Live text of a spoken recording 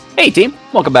Hey team,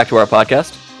 welcome back to our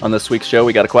podcast. On this week's show,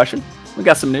 we got a question, we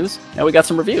got some news, and we got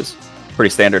some reviews.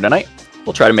 Pretty standard tonight.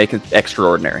 We'll try to make it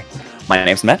extraordinary. My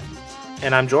name's Matt.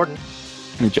 And I'm Jordan.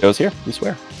 And Joe's here, we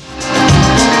swear.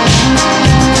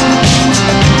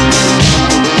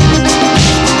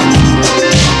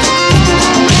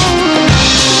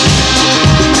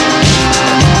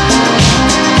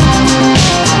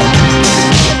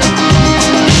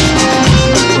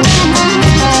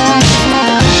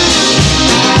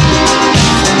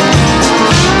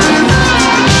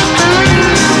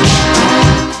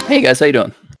 Hey guys, how you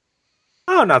doing?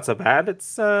 Oh, not so bad.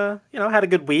 It's had a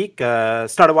good week.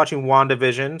 Started watching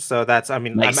WandaVision, so that's Nice.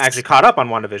 I'm actually caught up on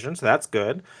WandaVision, so that's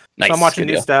good. Nice. So I'm watching Good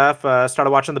new deal. stuff. Started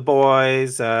watching The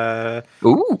Boys.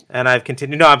 Ooh. And I've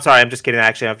continued. No, I'm sorry. I'm just kidding.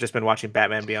 Actually, I've just been watching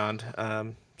Batman Beyond.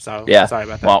 So Yeah. sorry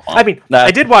about that. Well, I mean, that-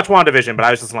 I did watch WandaVision, but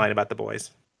I was just lying about The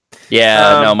Boys.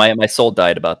 Yeah, no, my soul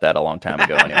died about that a long time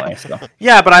ago anyway, so.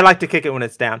 Yeah, but I like to kick it when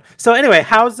it's down. So anyway,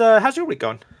 how's your week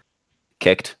going?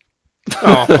 Kicked.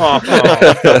 Oh.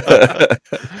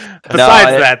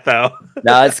 Besides that, though,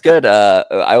 No, it's good.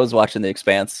 I was watching The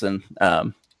Expanse, and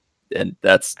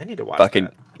that's I need to watch fucking.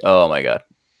 that. Oh my god.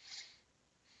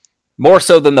 More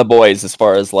so than The Boys, as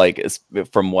far as like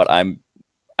from what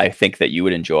I think that you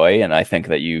would enjoy, and I think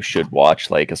that you should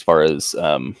watch. Like as far as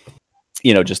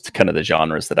just kind of the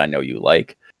genres that I know you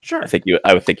like. Sure.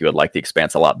 I would think you would like The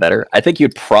Expanse a lot better. I think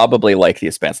you'd probably like The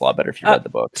Expanse a lot better if you read the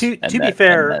books. To and be then-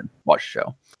 fair- and then watch the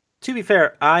show. To be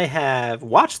fair, I have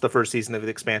watched the first season of The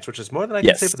Expanse, which is more than I can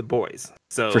Yes. say for The Boys.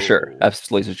 So For sure,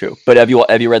 absolutely true. But have you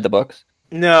read the books?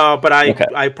 No, but Okay.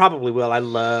 I probably will. I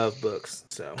love books,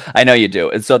 so I know you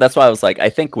do, and so that's why I was like, I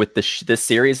think with this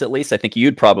series at least, I think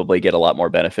you'd probably get a lot more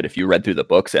benefit if you read through the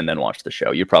books and then watched the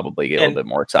show. You'd probably get a And little bit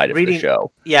more excited for reading- the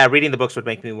show. yeah, reading the books would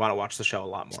make me want to watch the show a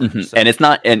lot more. Mhm. So. And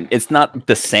it's not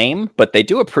the same, but they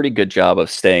do a pretty good job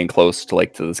of staying close to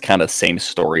this kind of same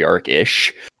story arc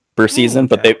ish per season.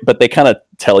 okay. But they kind of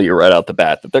tell you right out the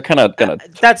bat that they're kind of gonna.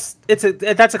 That's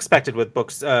expected with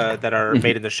books that are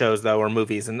made into shows though or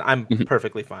movies, and I'm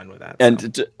perfectly fine with that.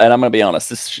 so. And I'm gonna be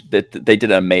honest, they did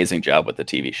an amazing job with the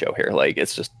TV show here. Like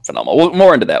it's just phenomenal. We'll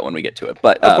more into that when we get to it.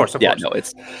 But Of course. no,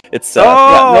 it's.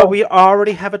 We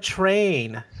already have a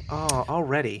train. Oh,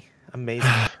 already.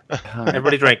 Amazing.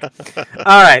 Everybody drink.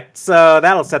 All right, so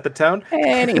that'll set the tone.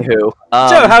 Anywho,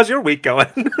 Joe, how's your week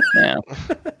going? yeah.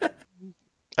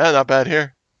 Not bad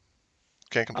here.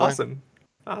 Can't complain. Awesome.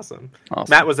 Awesome.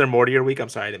 Matt, was there more to your week? I'm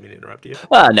sorry, I didn't mean to interrupt you.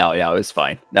 No, yeah, it was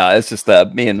fine. No, it's just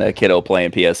me and the kiddo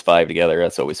playing PS5 together.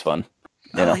 That's always fun.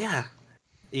 You know? Yeah.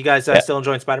 You guys Yeah. still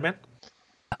enjoying Spider-Man?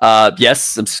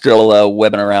 Yes, I'm still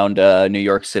webbing around New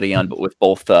York City with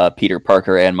both Peter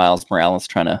Parker and Miles Morales,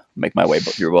 trying to make my way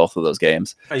through both of those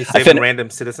games. Are you I saving fin- random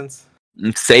citizens?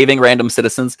 I'm saving random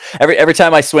citizens. Every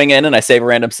time I swing in and I save a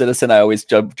random citizen, I always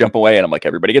jump away, and I'm like,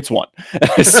 everybody gets one.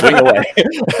 I swing away.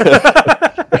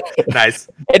 Nice.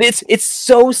 And it's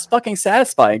so fucking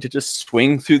satisfying to just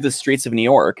swing through the streets of New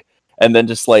York, and then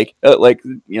just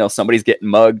somebody's getting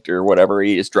mugged or whatever,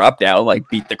 you just drop down, like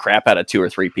beat the crap out of 2 or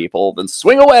 3 people, then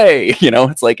swing away.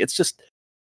 It's just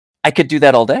I could do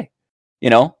that all day.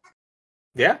 Yeah.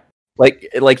 Like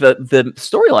the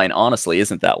storyline honestly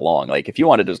isn't that long. Like if you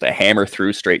wanted just a hammer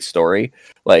through straight story,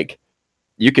 like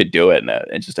you could do it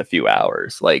in just a few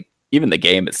hours. Like even the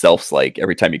game itself's like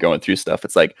every time you're going through stuff,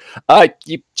 it's like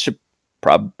you should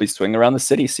probably swing around the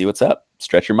city, see what's up,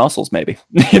 stretch your muscles, maybe.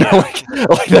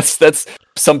 Like that's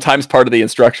sometimes part of the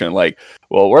instruction. Like,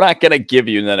 well, we're not gonna give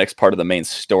you the next part of the main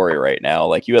story right now.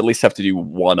 Like you at least have to do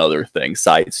one other thing,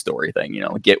 side story thing.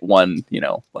 Get one,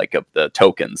 like of the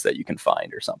tokens that you can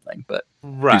find or something. But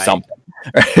Right. do something.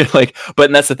 Right?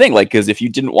 And that's the thing. Like, because if you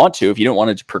didn't want to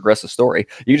progress the story,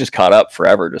 you just caught up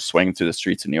forever, just swinging through the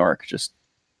streets of New York, just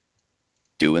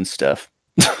doing stuff.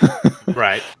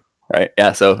 Right. Right.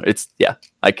 Yeah. So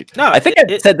I could. No, I think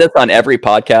I've said this on every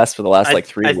podcast for the last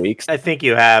 3 weeks. I think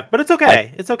you have, but it's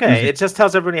okay. It's okay. It just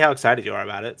tells everybody how excited you are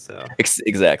about it. So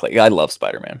Exactly. I love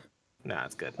Spider-Man. no,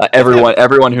 it's good.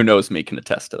 Everyone who knows me can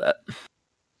attest to that.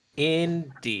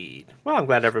 Indeed. Well, I'm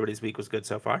glad everybody's week was good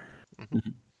so far.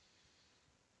 Mhm.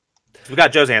 We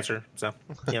got Joe's answer, so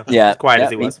Yeah. as quiet yeah, as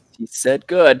he was. He said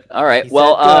good. All right. He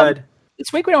Well, said good.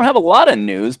 this week we don't have a lot of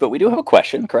news, but we do have a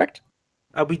question, correct?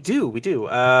 We do.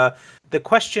 The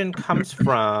question comes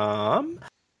from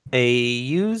a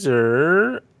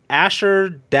user, Asher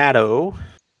Dado.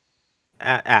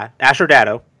 Asher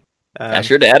Dado.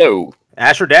 Asher Dado.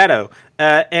 Asher Dado.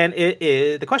 And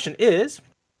the question is,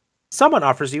 someone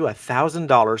offers you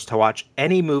 $1,000 to watch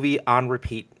any movie on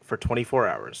repeat for 24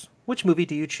 hours. Which movie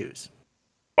do you choose?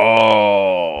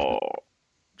 Oh,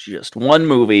 just one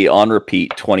movie on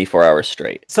repeat, 24 hours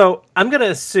straight. So I'm gonna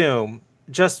assume,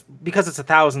 just because it's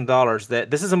 $1,000,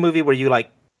 that this is a movie where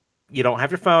you don't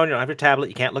have your phone, you don't have your tablet,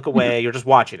 you can't look away, you're just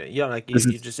watching it. You know,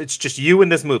 it's just you in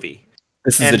this movie.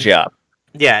 This is a job.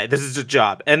 Yeah, this is a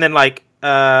job. And then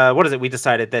what is it? We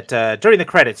decided that during the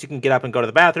credits you can get up and go to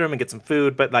the bathroom and get some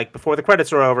food, but before the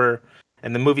credits are over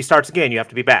and the movie starts again, you have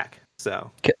to be back.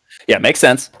 So yeah, makes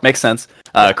sense.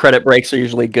 Credit breaks are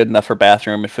usually good enough for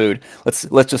bathroom and food.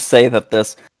 Let's just say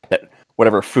that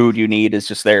whatever food you need is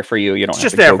just there for you. You don't. It's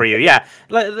just there for you. Yeah.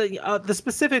 The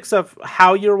specifics of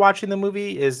how you're watching the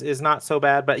movie is not so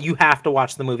bad, but you have to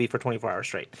watch the movie for 24 hours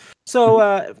straight.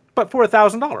 So, but for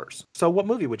 $1,000. So, what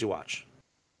movie would you watch?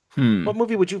 What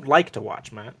movie would you like to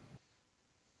watch, Matt?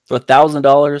 So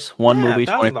 $1,000, one movie,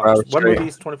 24 hours straight. One movie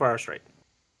is 24 hours straight.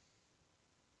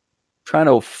 Trying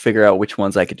to figure out which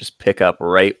ones I could just pick up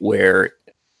right where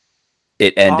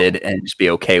it ended and just be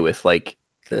okay with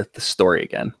the story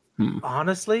again.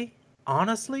 Honestly,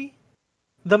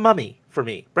 The Mummy for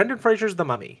me. Brendan Fraser's The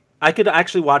Mummy. I could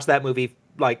actually watch that movie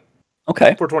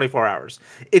for 24 hours.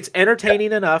 It's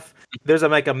entertaining enough. There's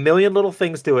a million little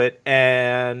things to it,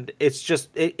 and it's just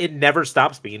it never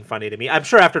stops being funny to me. I'm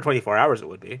sure after 24 hours it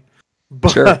would be,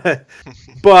 but sure.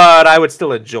 but I would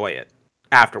still enjoy it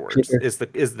afterwards. Sure. Is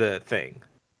the thing.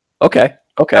 Okay.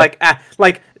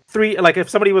 If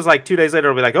somebody was 2 days later,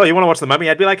 would be like, "Oh, you want to watch The Mummy?"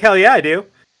 I'd be like, "Hell yeah, I do."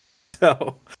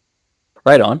 So.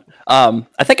 Right on. I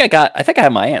think I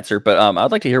have my answer, but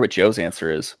I'd like to hear what Joe's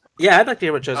answer is. Yeah, I'd like to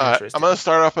hear what Joe's answer is. I'm going to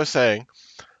start off by saying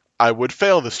I would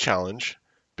fail this challenge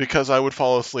because I would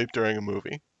fall asleep during a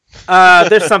movie.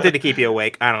 There's something to keep you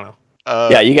awake. I don't know.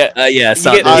 You get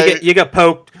you get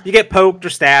poked or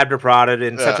stabbed or prodded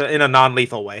in in a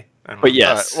non-lethal way. But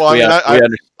yes,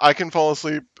 I can fall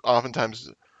asleep oftentimes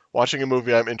watching a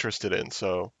movie I'm interested in.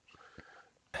 So.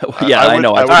 I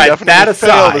know. I would definitely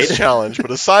fail this challenge,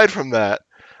 but aside from that,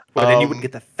 then you wouldn't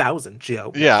get the 1,000,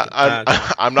 Joe. Yeah,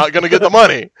 I'm not going to get the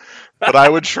money, but I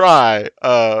would try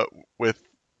with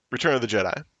Return of the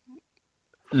Jedi.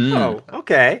 Oh,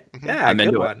 okay. Yeah,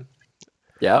 good one.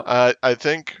 Yeah. I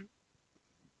think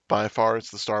by far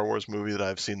it's the Star Wars movie that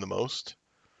I've seen the most.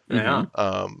 Yeah.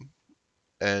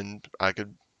 And I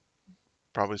could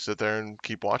probably sit there and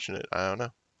keep watching it. I don't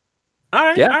know. All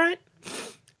right. All right.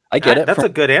 I get it. That's a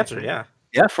good answer. Yeah.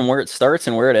 Yeah, from where it starts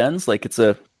and where it ends,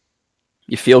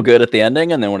 you feel good at the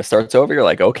ending, and then when it starts over, you're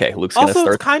like, okay, Luke's gonna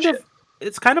start.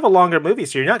 It's kind of a longer movie,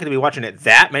 so you're not going to be watching it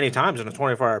that many times in a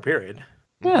 24-hour period.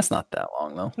 Yeah, it's not that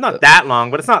long though. Not that long,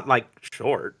 but it's not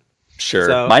short. Sure.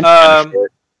 So, Mine's kind of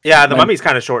short. Yeah, The Mummy's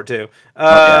kind of short too.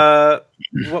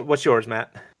 What's yours,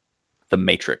 Matt? The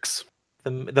Matrix.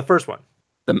 The first one.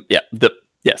 The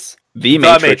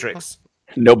Matrix.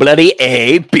 No bloody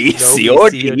A, B, C, or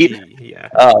D. Yeah.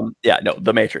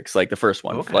 The Matrix, the first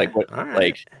one. Okay.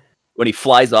 When he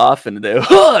flies off and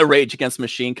the Rage Against the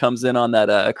Machine comes in on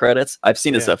that credits. I've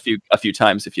seen this a few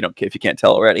times if you can't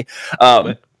tell already.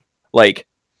 I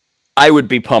would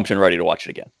be pumped and ready to watch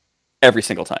it again every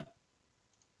single time.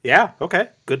 Yeah. Okay.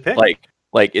 Good pick.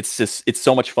 It's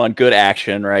so much fun. Good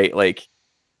action, right?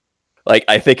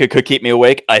 I think it could keep me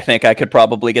awake. I think I could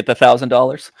probably get the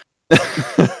 $1,000.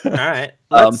 All right.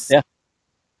 All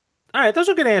right. Those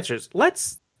are good answers.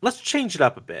 Let's change it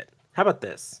up a bit. How about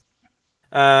this?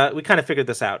 We kind of figured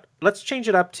this out. Let's change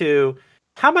it up to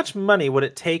how much money would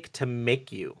it take to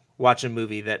make you watch a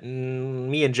movie that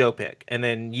me and Joe pick, and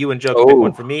then you and Joe can pick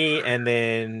one for me, and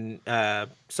then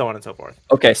so on and so forth.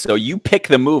 Okay, so you pick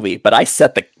the movie, but I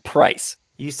set the price.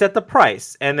 You set the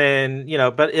price, and then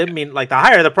but the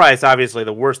higher the price, obviously,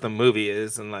 the worse the movie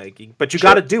is, and but you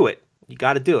got to do it. You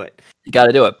got to do it.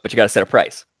 But you got to set a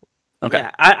price. Okay.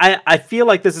 Yeah, I feel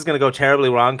like this is going to go terribly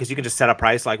wrong because you can just set a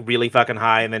price really fucking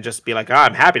high and then just be like,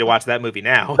 I'm happy to watch that movie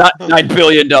now. Not $9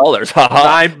 billion.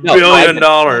 $9 billion.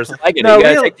 I get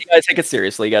it. You gotta take it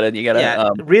seriously. You gotta.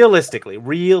 Yeah,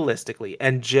 realistically.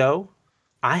 And Joe,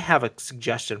 I have a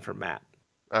suggestion for Matt.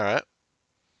 All right.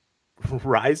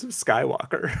 Rise of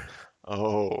Skywalker.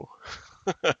 Oh.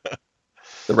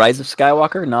 The Rise of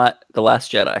Skywalker, not The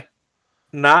Last Jedi.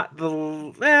 Not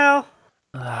they're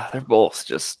both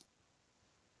just.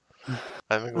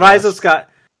 I think Rise of Sky.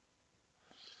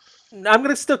 I'm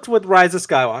gonna stick with Rise of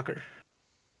Skywalker.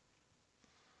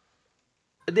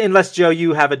 Unless Joe,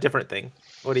 you have a different thing.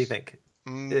 What do you think? I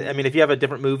mean, if you have a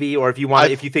different movie, or if you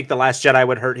think The Last Jedi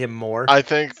would hurt him more. I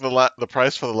think the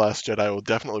price for The Last Jedi will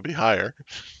definitely be higher.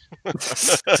 All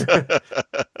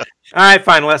right,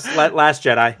 fine. Last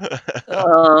Jedi.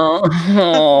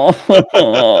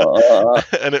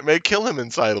 And it may kill him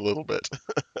inside a little bit.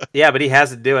 Yeah, but he has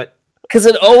to do it. Because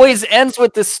it always ends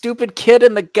with this stupid kid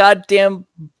and the goddamn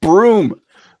broom.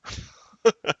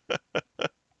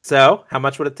 So, how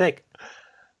much would it take?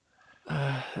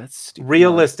 That's stupid.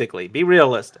 Realistically, be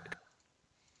realistic.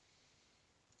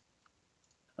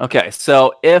 Okay,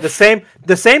 so if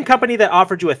the same company that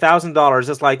offered you $1,000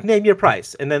 is like, name your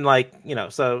price, and then like,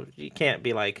 so you can't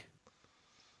be like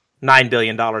 $9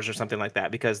 billion or something like that,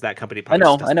 because that company probably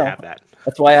doesn't have that.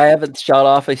 That's why I haven't shot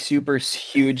off a super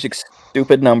huge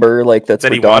stupid number like that's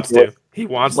that he wants to. He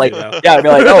wants like, to, though. Yeah, I'd be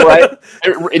like, oh, right,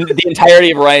 in the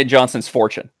entirety of Ryan Johnson's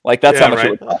fortune. Like that's how much it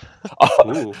would cost.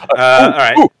 All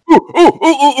right.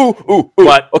 Ooh.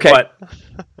 What? Okay. What?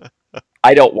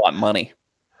 I don't want money.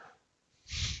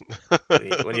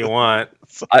 What do you want?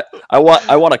 I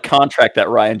want a contract that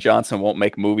Ryan Johnson won't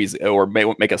make movies or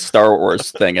won't make a Star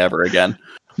Wars thing ever again.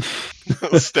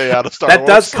 Stay out of Star Wars. That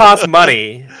does cost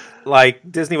money.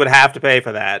 Like, Disney would have to pay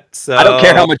for that. So I don't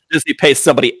care how much Disney pays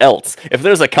somebody else. If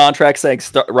there's a contract saying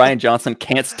Ryan Johnson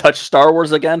can't touch Star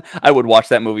Wars again, I would watch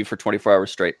that movie for 24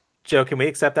 hours straight. Joe, can we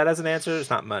accept that as an answer?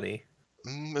 It's not money.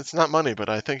 It's not money, but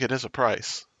I think it is a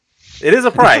price. It is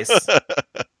a price.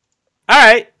 All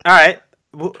right.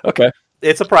 Okay.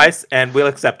 It's a price, and we'll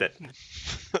accept it.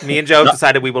 Me and Joe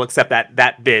decided we will accept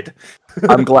that bid.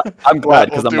 I'm glad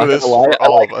because I'm not going to lie. I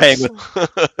like paying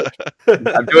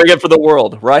I'm doing it for the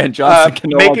world. Ryan Johnson can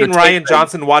no longer making Ryan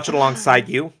Johnson watch it alongside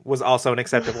you was also an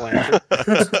acceptable answer.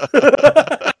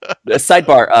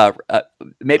 Sidebar.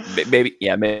 Maybe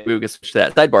we could switch to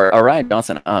that. Sidebar. Ryan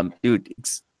Johnson. Dude.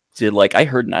 I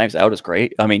heard Knives Out is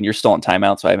great. I mean, you're still on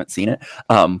timeout, so I haven't seen it.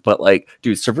 But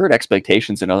dude, subvert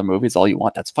expectations in other movies all you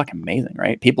want. That's fucking amazing,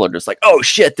 right? People are just like, oh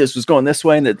shit, this was going this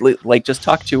way, and just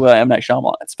talk to M. Night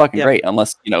Shyamalan. It's fucking great,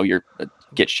 unless you're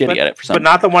get shitty at it for some. But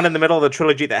not the one in the middle of the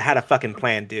trilogy that had a fucking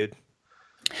plan, dude.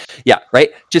 Yeah, right.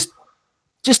 Just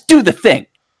do the thing,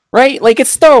 right? Like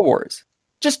it's Star Wars.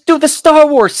 Just do the Star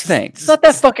Wars thing. It's not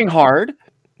that fucking hard.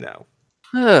 No.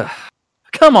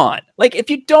 Come on. Like, if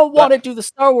you don't want to do the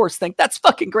Star Wars thing, that's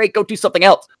fucking great. Go do something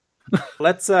else.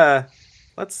 Let's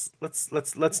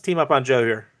team up on Joe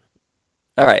here.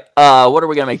 All right. What are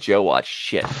we gonna make Joe watch?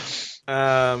 Shit.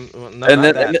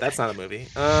 That's not a movie.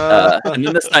 And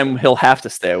then this time he'll have to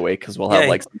stay awake because we'll have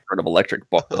some sort of electric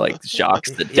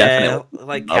shocks that definitely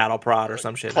like cattle prod or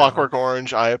some shit. Clockwork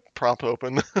Orange, eye prop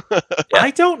open.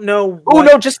 I don't know. Oh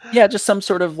no, just some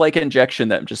sort of injection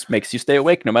that just makes you stay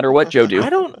awake no matter what Joe do. I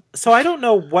don't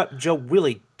know what Joe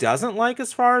really doesn't like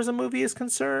as far as a movie is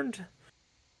concerned.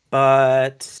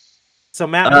 But so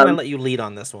Matt, I'm gonna let you lead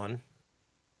on this one.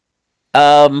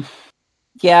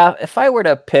 Yeah, if I were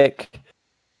to pick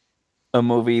a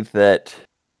movie that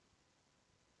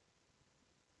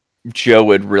Joe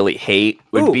would really hate,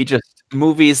 would be just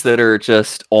movies that are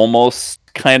just almost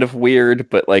kind of weird,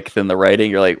 but then the writing,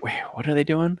 you're like, wait, what are they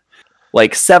doing?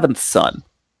 Like Seventh Son.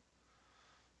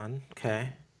 Okay.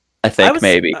 I think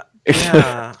maybe.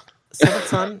 Yeah. Seventh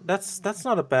Son, that's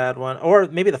not a bad one. Or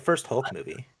maybe the first Hulk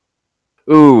movie.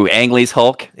 Ooh, Ang Lee's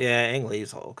Hulk. Yeah, Ang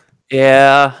Lee's Hulk.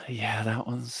 Yeah,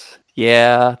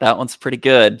 that one's pretty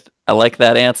good. I like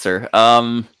that answer.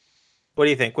 What do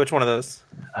you think? Which one of those?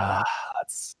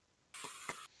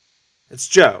 It's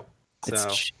Joe.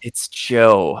 It's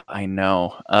Joe. I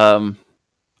know.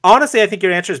 Honestly, I think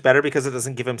your answer is better because it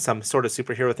doesn't give him some sort of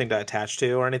superhero thing to attach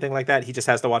to or anything like that. He just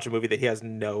has to watch a movie that he has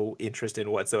no interest in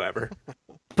whatsoever.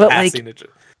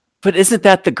 But isn't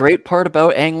that the great part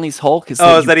about Ang Lee's Hulk? Is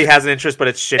that he has an interest, but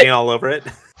it's shitting all over it?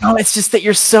 No, it's just that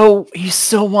you so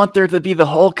want there to be the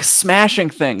Hulk smashing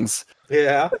things.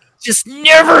 Yeah. Just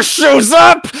never shows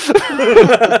up.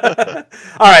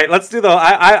 All right, let's do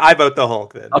I vote the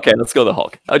Hulk then. Okay, let's go the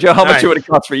Hulk. Joe, how much would it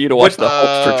cost for you to watch the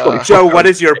Hulk for 20? Joe, what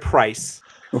is your price?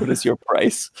 What is your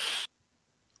price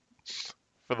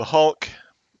for the Hulk?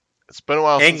 It's been a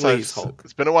while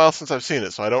It's been a while since I've seen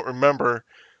it, so I don't remember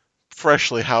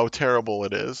freshly how terrible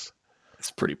it is.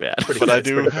 It's pretty bad. But I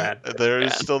do. There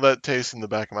is still that taste in the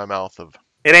back of my mouth of.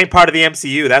 It ain't part of the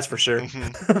MCU, that's for sure.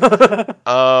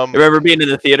 Remember being in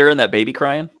the theater and that baby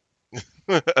crying?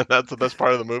 That's the best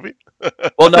part of the movie.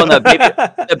 Well, no,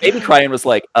 the baby crying was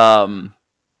an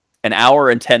hour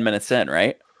and 10 minutes in,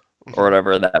 right? Or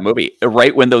whatever in that movie.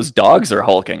 Right when those dogs are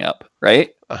hulking up,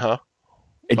 right? Uh-huh.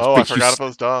 I forgot about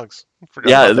those dogs.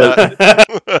 The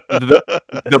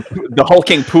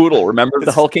hulking poodle. Remember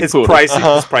the hulking poodle?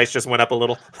 His price just went up a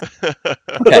little.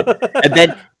 Okay.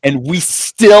 And we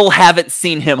still haven't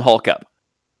seen him hulk up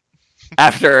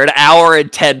after an hour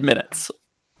and 10 minutes.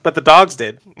 But the dogs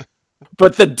did.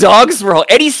 But the dogs were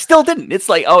Hulk, and he still didn't. It's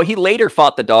like, he later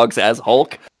fought the dogs as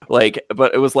Hulk, Like,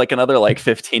 but it was like another like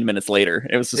 15 minutes later.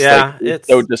 It was just it's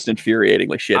so just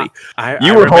infuriatingly shitty.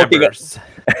 You were hulking up.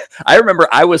 I remember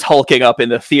I was hulking up in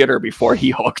the theater before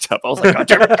he hulked up. I was like, God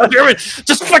damn it,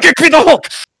 just fucking be the Hulk.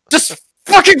 Just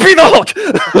fucking be the Hulk.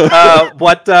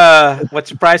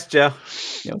 What's your price, Joe?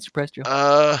 Yeah, what's your price, Joe?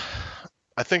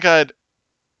 I think I'd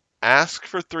ask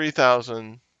for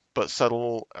 3,000, but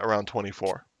settle around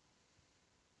 24.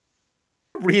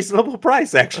 Reasonable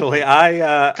price, actually.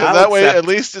 Because that way, at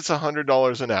least it's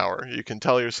 $100 an hour. You can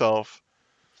tell yourself,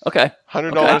 okay,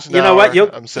 $100 an hour. You know what?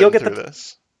 I'm sitting through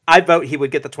this. I vote he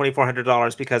would get the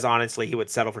 $2,400 because honestly, he would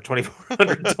settle for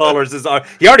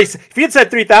 $2,400. He already. If he had said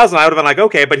 3,000, I would have been like,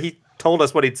 okay, but he told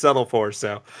us what he'd settle for.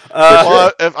 So,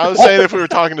 well, if I was saying if we were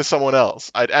talking to someone else,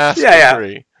 I'd ask for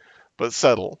 3, but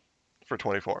settle for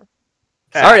 24.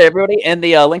 All right, everybody, and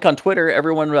the link on Twitter.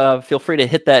 Everyone, feel free to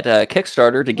hit that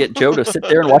Kickstarter to get Joe to sit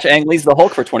there and watch Ang Lee's The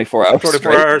Hulk for 24 hours.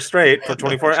 24 hours straight for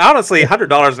 24. Honestly,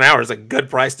 $100 an hour is a good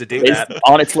price to do that.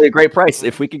 Honestly, a great price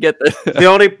if we could get the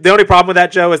only problem with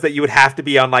that, Joe, is that you would have to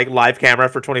be on like live camera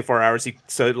for 24 hours.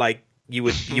 You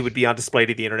would be on display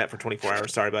to the internet for 24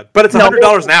 hours. Sorry, bud. But it's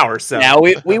 $100 an hour. So now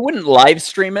we wouldn't live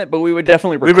stream it, but we would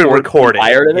definitely record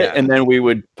it, and then we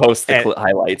would post the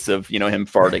highlights of him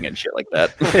farting and shit like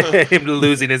that. Him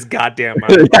losing his goddamn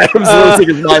mind.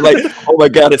 Losing his mind. Like, oh my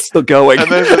god, it's still going. And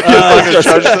then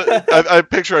I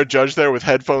picture a judge there with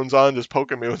headphones on, just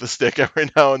poking me with a stick every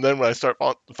now and then when I start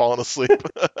falling asleep.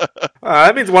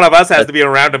 That means one of us has to be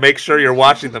around to make sure you're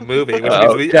watching the movie, which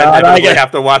means we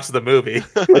have to watch the movie,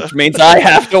 which means I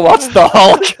have to watch the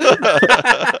Hulk.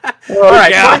 All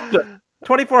right,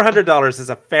 $2,400 is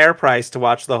a fair price to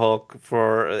watch the Hulk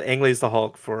for Ang Lee's The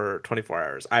Hulk for 24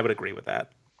 hours. I would agree with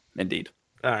that. Indeed.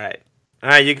 All right,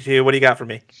 you two. What do you got for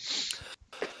me,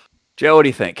 Joe? What do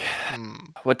you think?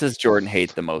 What does Jordan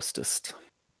hate the mostest?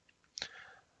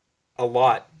 A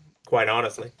lot, quite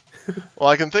honestly. Well,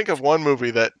 I can think of one movie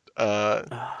that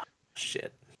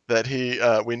shit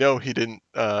that we know he didn't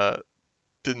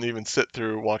even sit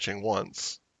through watching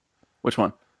once. Which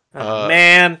one?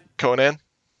 Man. Conan?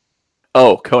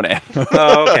 Oh, Conan.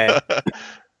 Oh, okay.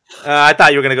 I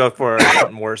thought you were going to go for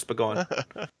something worse, but go on.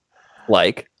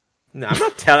 Like? No,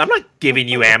 I'm not giving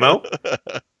you ammo.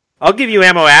 I'll give you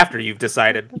ammo after you've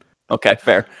decided. Okay,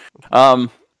 fair. Remember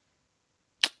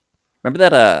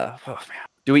that,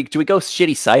 do we go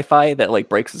shitty sci-fi that, like,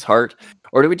 breaks his heart?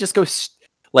 Or do we just go,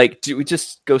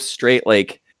 straight,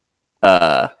 like,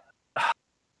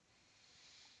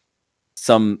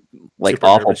 some like super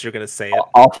awful you're gonna say it.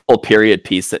 Awful period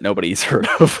piece that nobody's heard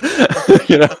of?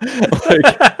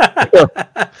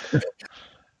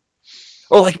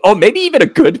 Or maybe even a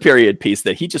good period piece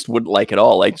that he just wouldn't like at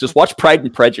all. Like, just watch Pride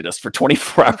and Prejudice for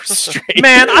 24 hours straight.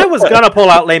 Man, I was gonna pull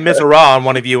out Les Miserables on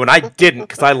one of you, and I didn't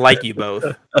because I like you both.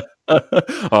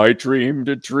 I dreamed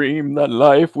a dream that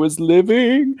life was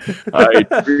living. I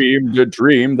dreamed a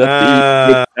dream that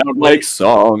these would sound like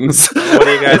songs. What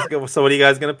are you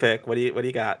guys gonna pick? What do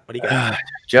you got?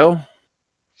 Joe?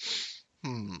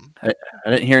 I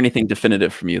didn't hear anything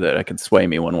definitive from you that I could sway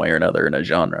me one way or another in a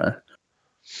genre.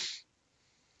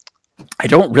 I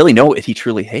don't really know what he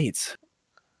truly hates.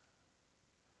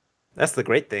 That's the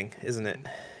great thing, isn't it?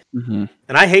 Mm-hmm.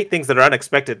 And I hate things that are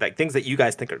unexpected, like things that you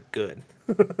guys think are good.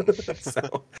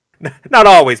 So, not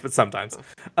always, but sometimes.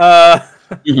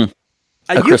 You've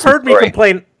heard me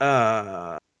complain.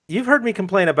 You've heard me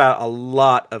complain about a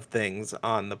lot of things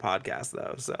on the podcast,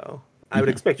 though. So I would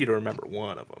expect you to remember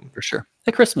one of them for sure.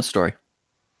 A Christmas Story.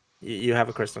 You have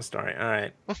a Christmas Story. All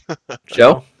right,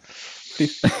 Joe.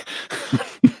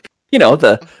 You know,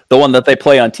 the one that they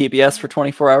play on TBS for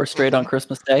 24 hours straight on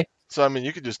Christmas Day. So I mean,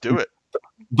 you could just do it.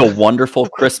 The wonderful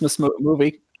Christmas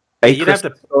movie. You'd have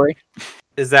to. Story.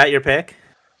 Is that your pick,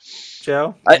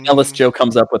 Joe? Unless Joe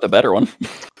comes up with a better one.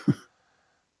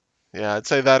 Yeah, I'd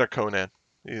say that or Conan.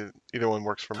 Either one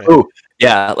works for me. Oh,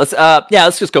 yeah.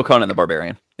 Let's just go Conan the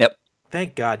Barbarian. Yep.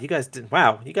 Thank God, you guys did.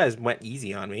 Wow, you guys went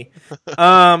easy on me.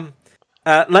 Now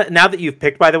that you've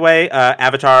picked, by the way,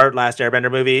 Avatar: Last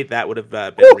Airbender movie, that would have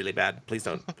been really bad. Please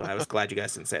don't. I was glad you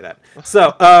guys didn't say that.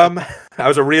 So, I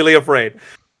was really afraid.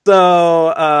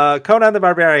 So, Conan the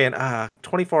Barbarian,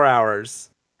 24 hours.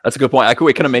 That's a good point.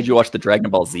 We could have made you watch the Dragon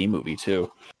Ball Z movie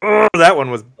too. Oh, that one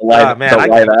was live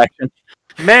action.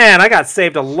 Man, I got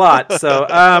saved a lot. So,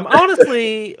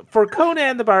 honestly, for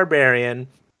Conan the Barbarian,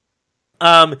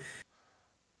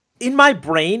 in my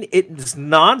brain, it's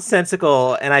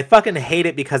nonsensical, and I fucking hate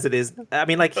it because it is. I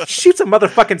mean, like, he shoots a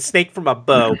motherfucking snake from a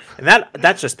bow, and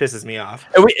that just pisses me off.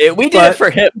 We did it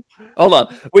for him. Hold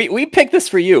on, we picked this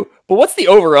for you. But what's the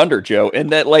over under, Joe?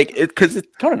 And that like because it's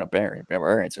Conan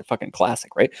Barbarians are fucking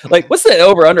classic, right? Like, what's the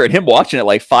over under and him watching it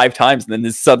like 5 times and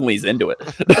then suddenly he's into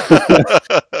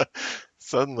it?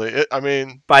 Suddenly,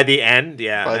 by the end,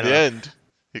 yeah. By the end,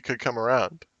 he could come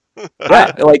around.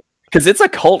 Yeah, like. Because it's a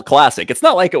cult classic. It's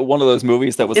not like one of those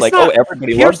movies that was like, oh,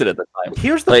 everybody loved it at the time.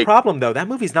 Here's the problem, though. That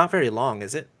movie's not very long,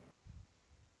 is it?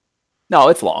 No,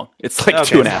 it's long. It's like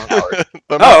 2.5 hours.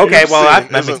 Oh, okay. Well, that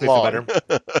makes me feel better.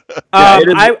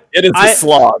 It is a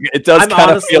slog. It does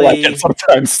kind of feel like it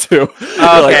sometimes, too. Okay,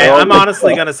 like, I'm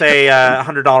honestly going to say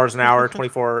 $100 an hour,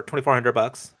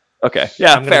 $2,400. Okay,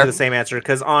 yeah, I'm going to do the same answer,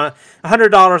 because on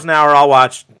 $100 an hour, I'll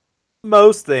watch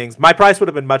most things. My price would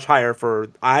have been much higher for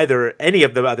any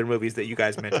of the other movies that you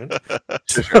guys mentioned.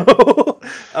 So,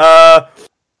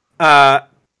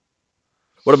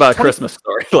 what about A Christmas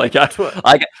Story? Like,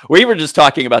 we were just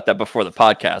talking about that before the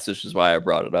podcast, which is why I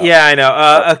brought it up. Yeah, I know.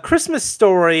 A Christmas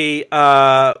Story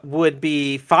would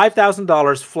be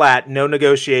 $5,000 flat, no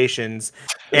negotiations,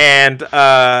 and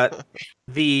whatever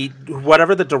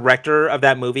the director of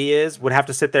that movie is would have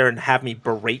to sit there and have me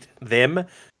berate them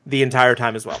the entire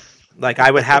time as well. Like,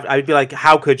 I'd be like,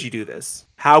 how could you do this?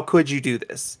 How could you do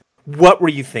this? What were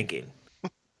you thinking?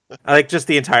 Like, just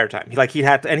the entire time. He'd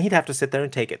have to sit there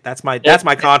and take it. That's my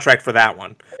contract for that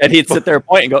one. And he'd sit there and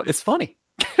point and go, it's funny.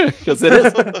 Because it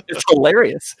is. It's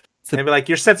hilarious. And be like,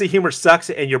 your sense of humor sucks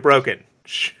and you're broken.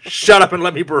 Shut up and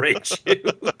let me berate you.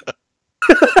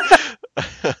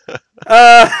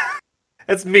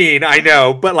 It's mean, I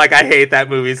know, but like, I hate that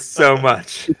movie so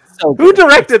much. So who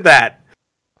directed that?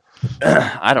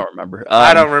 I don't remember.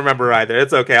 I don't remember either.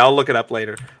 It's okay. I'll look it up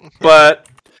later. But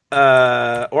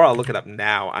or I'll look it up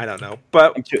now. I don't know.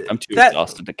 But I'm too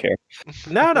exhausted to care.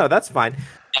 No, that's fine.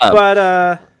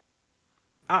 But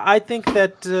I think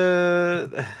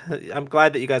that I'm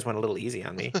glad that you guys went a little easy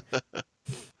on me.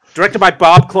 Directed by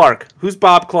Bob Clark. Who's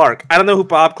Bob Clark? I don't know who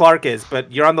Bob Clark is,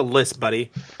 but you're on the list, buddy.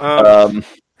 You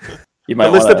might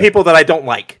the list of people that I don't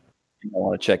like. You might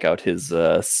want to check out his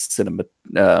cinema.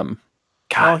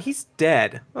 God. Oh, he's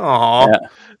dead. Oh,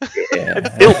 yeah. I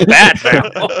feel bad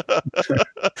now.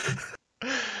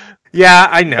 Yeah,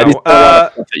 I know.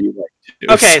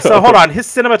 Okay, so hold on. His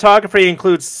cinematography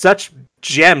includes such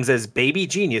gems as Baby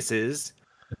Geniuses,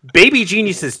 Baby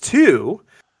Geniuses 2,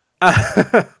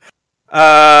 Porky's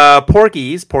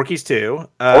 2. Porky's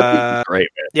is great,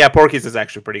 man. Yeah, Porky's is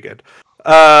actually pretty good.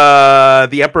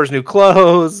 The Emperor's New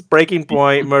Clothes, Breaking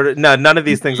Point, Murder. No, none of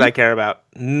these things I care about.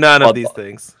 None of these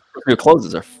things. New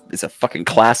Clothes is a fucking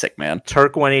classic, man.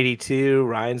 Turk 182,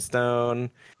 Rhinestone.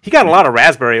 He got a lot of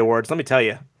Raspberry Awards, let me tell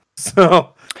you.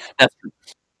 So that's true.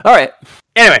 All right.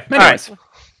 Anyway, anyways. All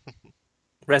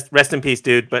right. Rest in peace,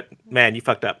 dude. But man, you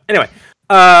fucked up. Anyway,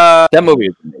 that movie.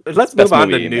 Let's move on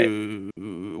to new.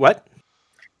 What?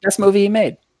 Best movie he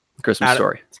made. Christmas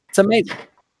Story. It's amazing.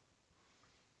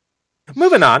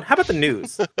 Moving on. How about the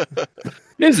news?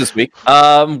 News this week.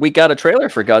 We got a trailer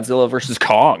for Godzilla vs.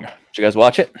 Kong. Did you guys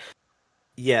watch it?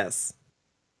 Yes.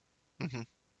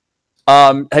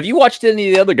 Mm-hmm. Have you watched any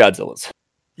of the other Godzillas?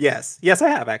 Yes, I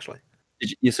have actually.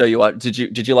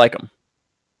 Did you like them?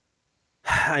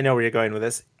 I know where you're going with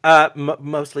this.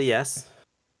 Mostly yes.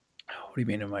 What do you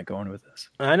mean? Am I going with this?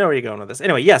 I know where you're going with this.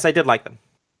 Anyway, yes, I did like them.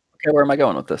 Okay, where am I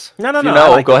going with this? No.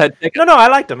 Go ahead. No, I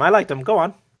liked them. Go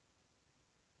on.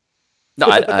 No,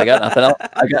 I got nothing else.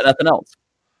 I got nothing else.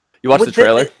 You watched the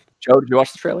trailer? Joe, did you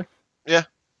watch the trailer? Yeah.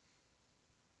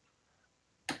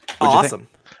 Awesome.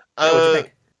 What'd you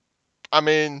think? I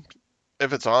mean,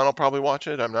 if it's on, I'll probably watch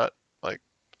it. I'm not like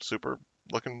super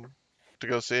looking to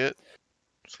go see it.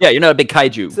 Yeah, you're not a big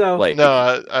kaiju. No,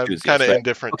 I'm kind of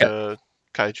indifferent to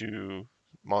kaiju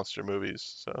monster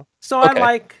movies. So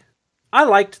okay. I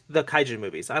liked the kaiju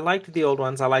movies. I liked the old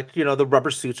ones. I liked, the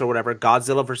rubber suits or whatever.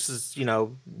 Godzilla versus,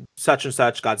 such and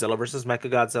such. Godzilla versus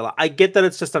Mechagodzilla. I get that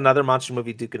it's just another monster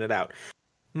movie duking it out.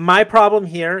 My problem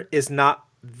here is not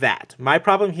that. My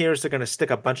problem here is they're going to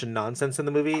stick a bunch of nonsense in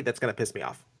the movie that's going to piss me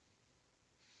off.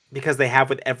 Because they have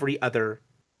with every other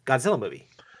Godzilla movie.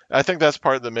 I think that's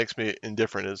part that makes me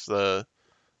indifferent is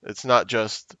it's not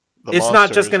just the it's monsters,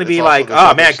 not just going to be like,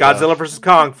 oh man, Godzilla versus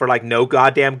Kong for like no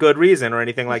goddamn good reason or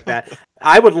anything like that.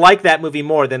 I would like that movie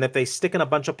more than if they stick in a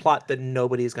bunch of plot that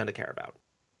nobody's going to care about.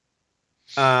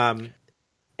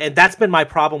 And that's been my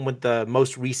problem with the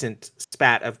most recent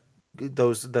spat of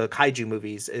the kaiju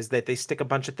movies is that they stick a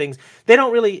bunch of things. They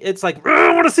don't really, it's like,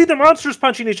 I want to see the monsters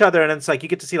punching each other. And it's like, you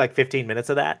get to see like 15 minutes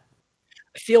of that.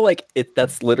 I feel like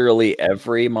that's literally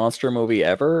every monster movie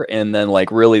ever, and then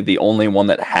like really the only one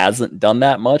that hasn't done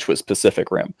that much was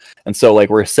Pacific Rim, and so like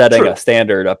we're setting a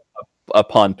standard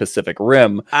upon Pacific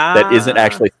Rim that isn't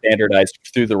actually standardized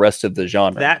through the rest of the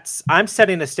genre. I'm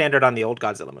setting a standard on the old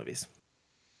Godzilla movies.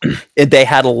 And they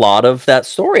had a lot of that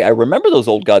story. I remember those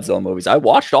old Godzilla movies. I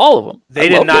watched all of them. They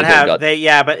did not have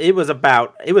but it was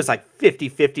like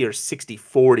 50-50 or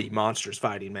 60-40 monsters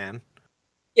fighting, man.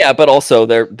 Yeah, but also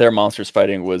their monsters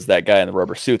fighting was that guy in the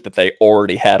rubber suit that they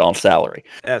already had on salary.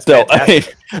 That's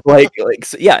fantastic. I mean,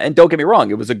 so, yeah, and don't get me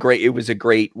wrong, it was a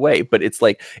great way, but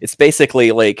it's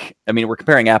basically like, I mean, we're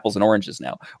comparing apples and oranges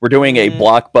now. We're doing a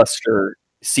blockbuster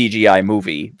CGI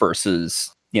movie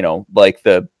versus, like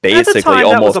the basically at the time,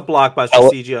 almost that was a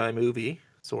blockbuster CGI movie,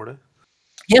 sort of.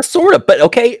 Yeah, sort of, but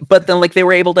okay. But then, like, they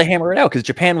were able to hammer it out because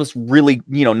Japan was really,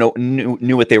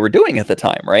 knew what they were doing at the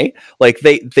time, right? Like,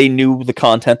 they knew the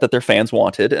content that their fans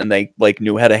wanted, and they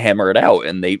knew how to hammer it out.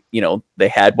 And they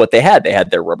had what they had. They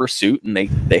had their rubber suit, and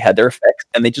they had their effects,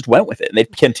 and they just went with it, and they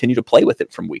continue to play with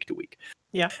it from week to week.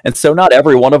 Yeah. And so, not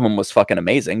every one of them was fucking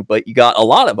amazing, but you got a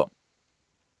lot of them,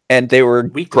 and they were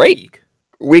great.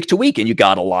 Week to week, and you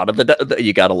got a lot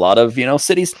of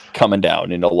cities coming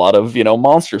down and a lot of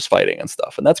monsters fighting and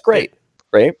stuff, and that's great,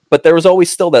 right? But there was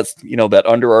always still that that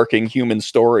underarching human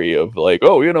story of like,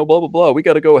 oh, blah blah blah, we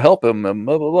got to go help him, and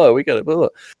blah blah blah, we got to blah,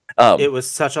 blah. It was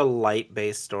such a light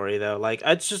based story though. Like,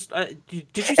 it's just did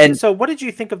you think so? What did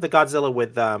you think of the Godzilla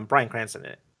with Bryan Cranston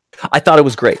in it? I thought it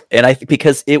was great, and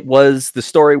because the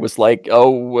story was like, oh,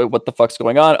 what the fuck's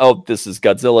going on? Oh, this is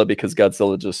Godzilla because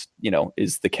Godzilla just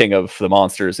is the king of the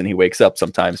monsters, and he wakes up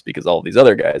sometimes because all these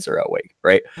other guys are awake,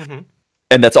 right? Mm-hmm.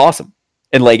 And that's awesome.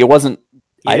 And like, it wasn't.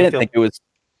 I didn't think it was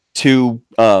too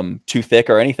thick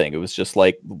or anything. It was just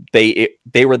like they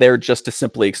were there just to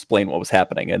simply explain what was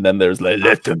happening, and then there's like,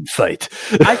 let them fight.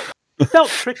 I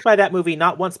felt tricked by that movie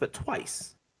not once but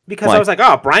twice. Because I was like,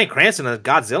 oh, Bryan Cranston in a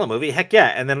Godzilla movie, heck yeah.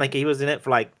 And then like he was in it for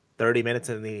like 30 minutes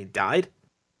and then he died.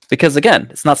 Because again,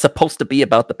 it's not supposed to be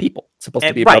about the people. It's supposed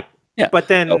to be about But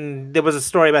then there was a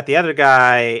story about the other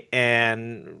guy,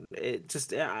 and it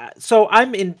just so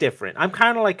I'm indifferent. I'm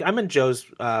kind of like I'm in Joe's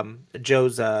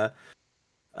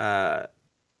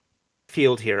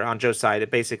field here on Joe's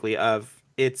side. Basically,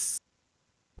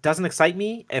 doesn't excite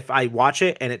me if I watch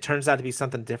it and it turns out to be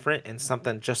something different and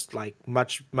something just like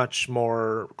much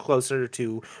more closer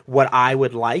to what I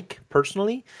would like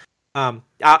personally.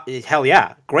 Hell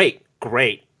yeah, great.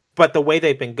 But the way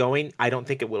they've been going, I don't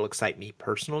think it will excite me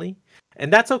personally,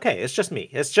 and that's okay. It's just me.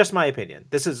 It's just my opinion.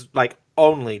 This is like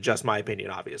only just my opinion,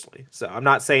 obviously. So I'm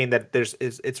not saying that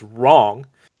it's wrong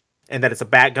and that it's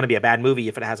going to be a bad movie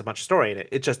if it has a bunch of story in it.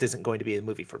 It just isn't going to be a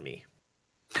movie for me.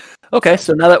 Okay,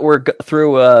 so now that we're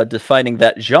through defining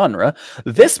that genre,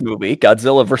 this movie,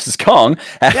 Godzilla vs. Kong,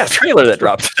 had a trailer that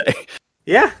dropped today.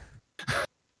 Yeah.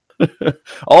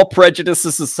 All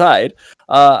prejudices aside,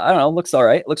 I don't know, looks all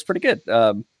right. Looks pretty good.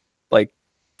 Like,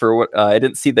 for what I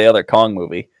didn't see the other Kong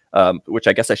movie, which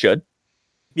I guess I should.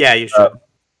 Yeah, you should.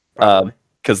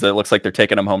 Because it looks like they're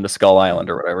taking him home to Skull Island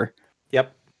or whatever.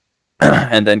 Yep.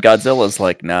 And then Godzilla's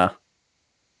like, nah.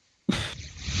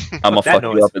 I'm gonna fuck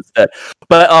you up instead.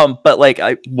 But like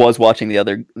I was watching the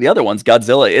other ones,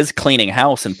 Godzilla is cleaning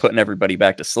house and putting everybody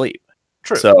back to sleep.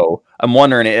 True. So I'm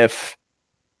wondering if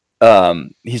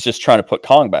he's just trying to put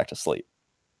Kong back to sleep.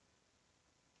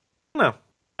 No.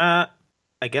 I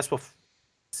guess we'll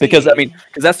see. Because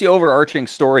that's the overarching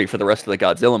story for the rest of the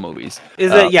Godzilla movies.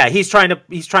 Is that he's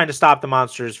trying to stop the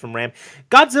monsters from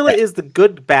Godzilla is the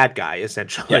good bad guy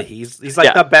essentially. Yeah. He's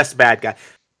like the best bad guy.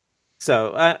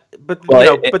 So, but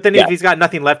then if he's got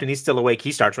nothing left and he's still awake,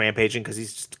 he starts rampaging because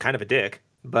he's just kind of a dick.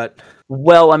 But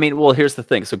here's the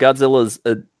thing. So Godzilla's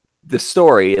the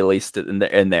story, at least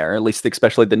in there, at least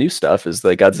especially the new stuff, is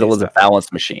that Godzilla's a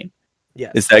balance machine.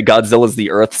 Yes, is that Godzilla's the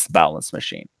Earth's balance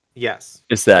machine. Yes,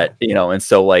 is that and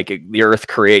so like the Earth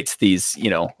creates these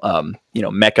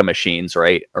mecha machines,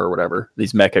 right, or whatever,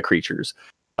 these mecha creatures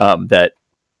that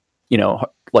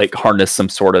like harness some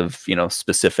sort of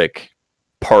specific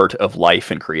part of life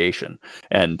and creation,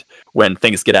 and when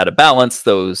things get out of balance,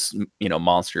 those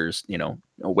monsters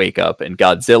wake up, and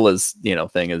Godzilla's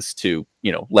thing is to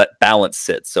let balance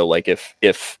sit. So like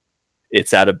if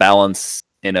it's out of balance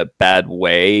in a bad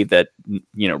way that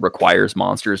requires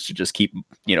monsters to just keep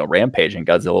rampaging,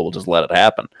 Godzilla will just let it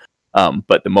happen.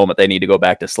 But the moment they need to go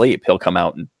back to sleep, he'll come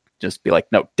out and just be like,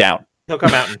 no, down. He'll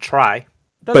come out and try,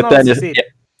 but then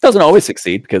doesn't always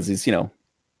succeed because he's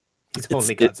He's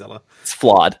only Godzilla. It's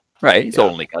flawed, right? He's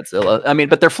only Godzilla. I mean,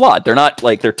 but they're flawed. They're not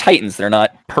like they're titans. They're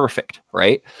not perfect,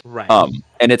 right? Right.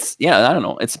 And it's I don't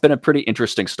know. It's been a pretty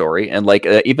interesting story, and like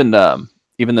even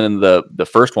even in the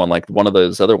first one, like one of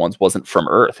those other ones wasn't from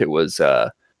Earth. It was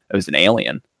an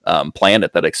alien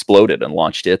planet that exploded and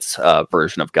launched its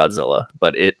version of Godzilla,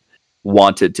 but it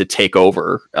wanted to take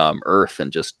over Earth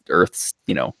and just Earth's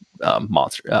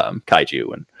monster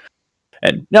kaiju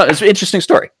and no, it's an interesting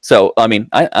story. So I mean,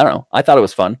 I don't know, I thought it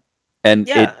was fun, and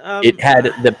it had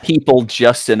the people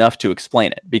just enough to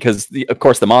explain it, because of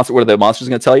course the monster, what are the monsters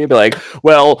going to tell you? Be like,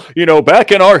 well,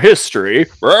 back in our history,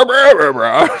 rah, rah, rah,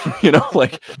 rah.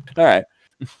 Like, all right,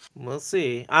 we'll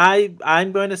see.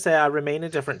 I'm going to say I remain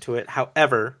indifferent to it.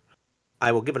 However,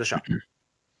 I will give it a shot.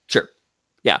 Sure.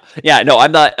 Yeah. No,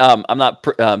 I'm not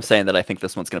saying that I think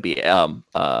this one's going to be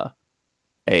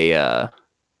a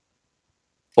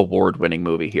award-winning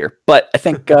movie here, but I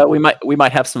think we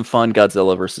might have some fun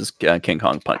Godzilla versus King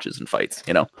Kong punches and fights.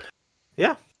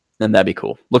 Yeah. And that'd be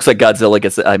cool. Looks like Godzilla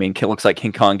gets. I mean, looks like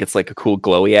King Kong gets like a cool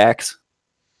glowy axe.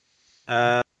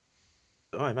 I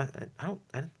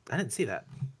didn't see that.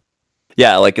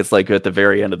 Yeah, like it's like at the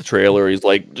very end of the trailer, he's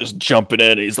like just jumping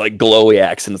in, and he's like glowy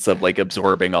axe, and it's like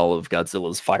absorbing all of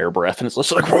Godzilla's fire breath, and it's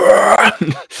just like,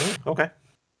 okay.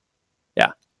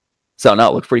 Yeah. So no,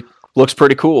 it looks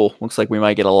pretty cool. Looks like we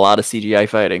might get a lot of CGI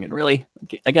fighting, and really,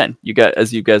 again,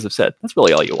 as you guys have said, that's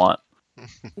really all you want.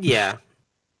 Yeah.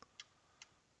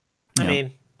 I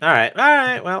mean, all right.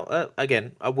 Well,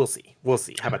 again, we'll see.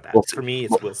 How about that? For me,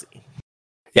 it's we'll see.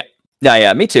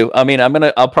 Yeah, me too. I mean,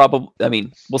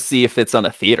 we'll see if it's on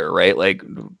a theater, right? Like,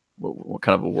 what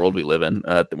kind of a world we live in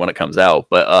when it comes out.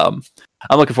 But I'm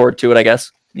looking forward to it, I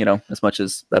guess. As much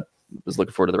as I was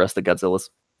looking forward to the rest of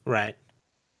Godzilla's. Right.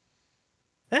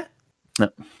 Yeah.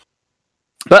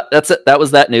 But that's it. That was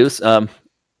that news.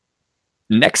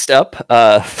 Next up,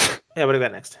 what do we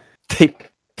got next?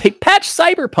 They patched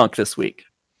Cyberpunk this week.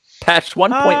 Patched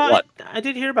 1.1. I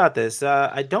did hear about this.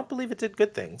 I don't believe it did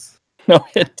good things. No,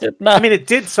 it did not. I mean, it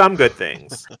did some good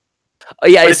things.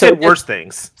 Yeah, but it did worse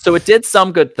things. So it did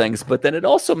some good things, but then it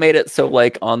also made it so,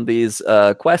 like, on these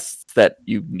quests that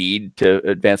you need to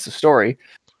advance the story,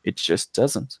 it just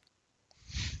doesn't.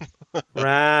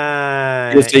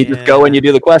 Right. So you just go and you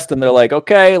do the quest, and they're like,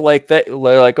 okay,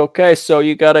 okay, so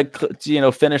you gotta,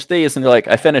 finish these, and you're like,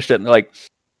 I finished it, and they're like,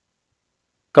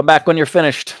 come back when you're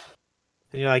finished.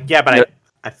 And you're like, yeah, but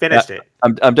I finished it.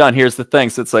 I'm done. Here's the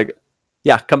thing. So it's like,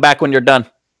 yeah, come back when you're done.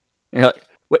 And you're like,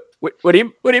 what do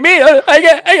you mean? I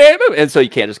can't. And so you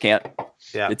just can't.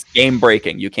 Yeah, it's game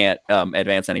breaking. You can't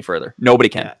advance any further. Nobody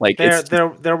can. Yeah. Like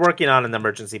they're working on an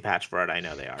emergency patch for it. I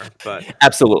know they are, but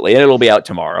absolutely, and it'll be out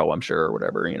tomorrow, I'm sure, or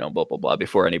whatever. Blah blah blah.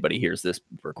 Before anybody hears this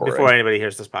recording. Before anybody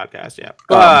hears this podcast, yeah.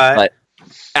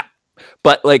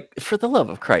 But like, for the love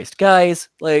of Christ, guys,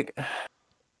 like.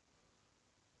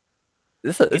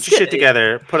 Get your shit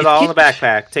together. Put it all in the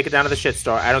backpack. Take it down to the shit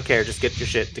store. I don't care. Just get your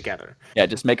shit together. Yeah,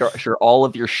 just make sure all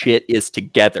of your shit is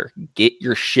together. Get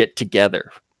your shit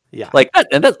together. Yeah. Like,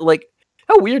 and that's like,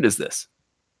 how weird is this?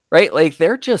 Right? Like,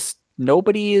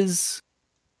 nobody is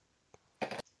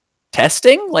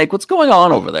testing. Like, what's going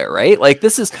on over there? Right? Like,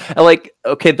 this is like,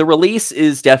 okay, the release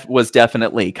was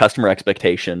definitely customer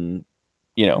expectation,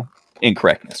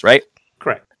 incorrectness, right?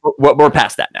 Correct. We're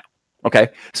past that now. Okay,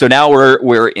 so now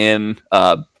we're in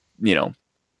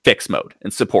fix mode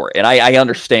and support, and I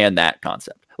understand that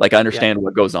concept. Like, I understand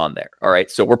what goes on there. All right,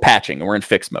 so we're patching and we're in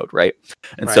fix mode, right?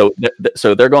 And so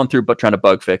they're going through, but trying to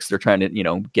bug fix. They're trying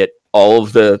to get all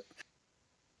of the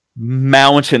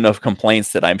mountain of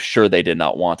complaints that I'm sure they did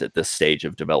not want at this stage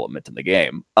of development in the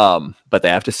game. But they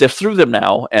have to sift through them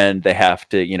now, and they have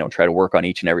to try to work on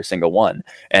each and every single one.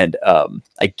 And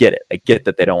I get it. I get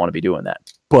that they don't want to be doing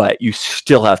that. But you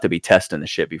still have to be testing the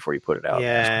shit before you put it out.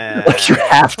 Yeah. Like, you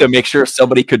have to make sure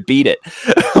somebody could beat it.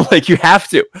 Like, you have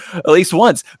to, at least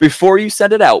once, before you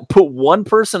send it out, put one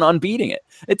person on beating it.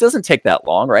 It doesn't take that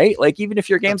long, right? Like, even if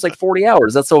your game's like 40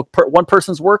 hours, that's one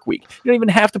person's work week. You don't even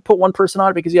have to put one person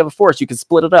on it because you have a force. You can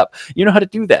split it up. You know how to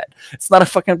do that. It's not a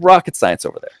fucking rocket science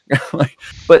over there.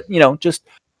 But, just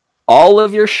all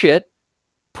of your shit,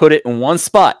 put it in one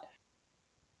spot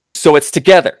so it's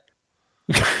together.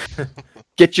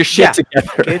 Get your shit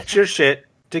together. Get your shit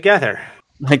together.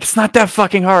 Like, it's not that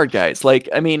fucking hard, guys. Like,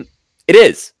 I mean, it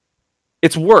is.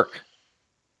 It's work.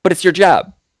 But it's your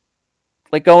job.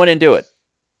 Like, go in and do it.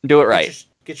 Do it right.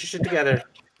 Get your shit together.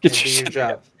 Get your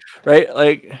job. Right?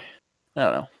 Like, I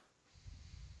don't know.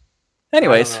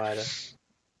 Anyways.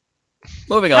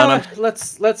 Moving on.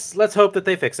 Let's hope that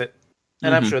they fix it.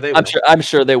 And I'm sure they will. I'm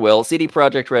sure they will. CD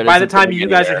Projekt Red. By the time you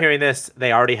guys are hearing this,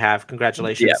 they already have.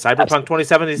 Congratulations. Yeah, Cyberpunk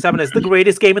 2077 is the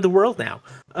greatest game in the world now.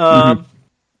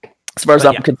 As far as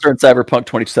I'm concerned, Cyberpunk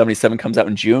 2077 comes out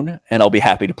in June, and I'll be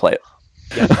happy to play it.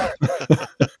 Yeah.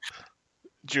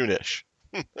 June-ish.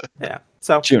 Yeah.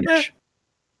 So June-ish.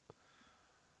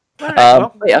 All right,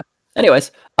 yeah.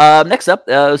 Anyways, next up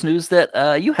was news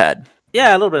that you had.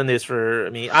 Yeah, a little bit of news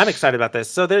for me. I'm excited about this.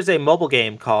 So there's a mobile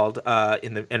game called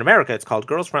in America it's called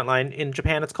Girls Frontline. In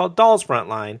Japan it's called Dolls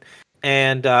Frontline,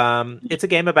 and it's a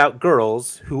game about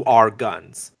girls who are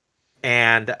guns,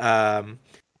 and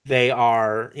they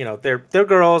are they're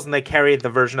girls and they carry the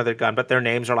version of their gun, but their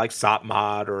names are like SOP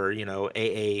Mod or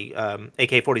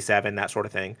AK-47, that sort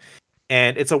of thing.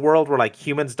 And it's a world where like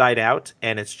humans died out,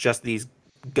 and it's just these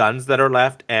guns that are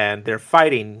left, and they're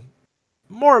fighting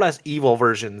more or less evil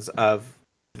versions of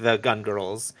the gun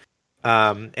girls,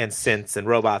 and synths and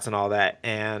robots and all that.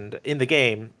 And in the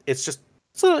game, it's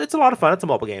a lot of fun. It's a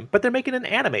mobile game, but they're making an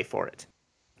anime for it,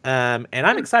 and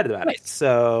I'm excited about it.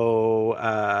 So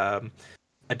I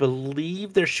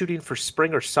believe they're shooting for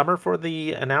spring or summer for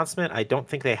the announcement. I don't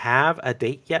think they have a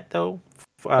date yet, though,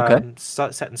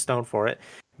 set in stone for it.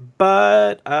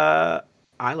 But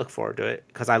I look forward to it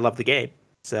because I love the game.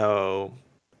 So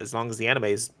as long as the anime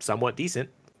is somewhat decent,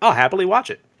 I'll happily watch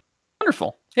it.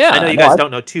 Wonderful. Yeah. I know you guys don't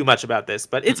know too much about this,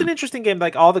 but it's an interesting game.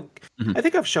 Like I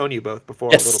think I've shown you both before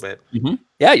a little bit.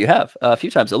 Yeah, you have a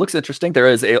few times. It looks interesting. There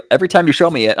is every time you show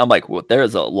me it, I'm like, well, there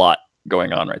is a lot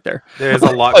going on right there. There's a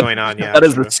lot going on. Yeah. That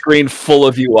is a screen full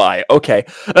of UI. Okay.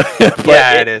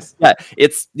 Yeah, it is.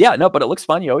 Yeah, but it looks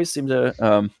fun. You always seem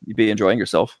to be enjoying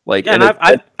yourself. Like, yeah, and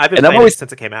I've been playing it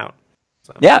since it came out.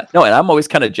 So. Yeah, no, and I'm always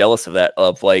kind of jealous of that,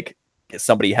 of like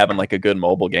somebody having like a good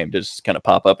mobile game to just kind of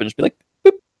pop up and just be like,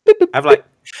 boop, boop, boop, I've like,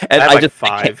 and I just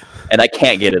 5, and I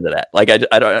can't get into that. Like, I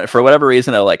don't, for whatever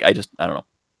reason, I don't know.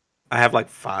 I have like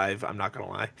 5. I'm not gonna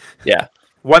lie. Yeah,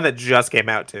 one that just came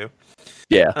out too.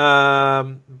 Yeah.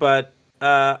 But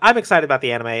I'm excited about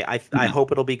the anime. I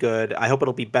hope it'll be good. I hope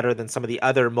it'll be better than some of the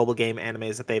other mobile game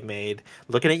animes that they've made.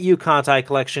 Looking at you, Kantai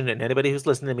Collection, and anybody who's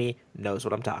listening to me knows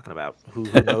what I'm talking about. Who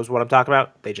knows what I'm talking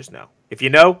about? They just know. If you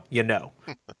know, you know.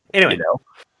 Anyway.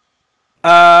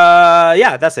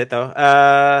 Yeah, that's it though.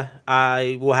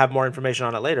 I will have more information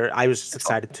on it later. I was just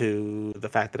excited to the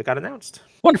fact that it got announced.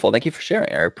 Wonderful. Thank you for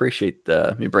sharing. I appreciate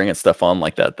me bringing stuff on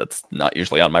like that. That's not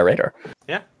usually on my radar.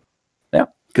 Yeah. Yeah.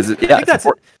 Because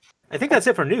I think that's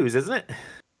it for news, isn't it?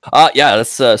 Yeah,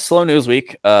 that's slow news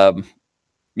week. For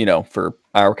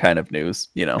our kind of news,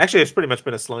 Actually, it's pretty much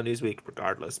been a slow news week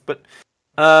regardless. But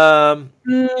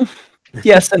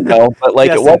yes and no. But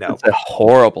like, it wasn't a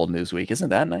horrible news week. Isn't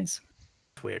that nice?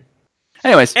 It's weird.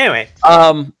 Anyway,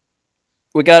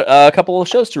 we got a couple of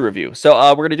shows to review.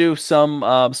 So we're gonna do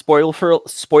some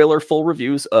spoiler-full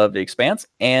reviews of The Expanse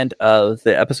and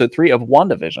the episode 3 of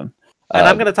WandaVision. And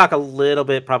I'm going to talk a little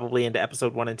bit probably into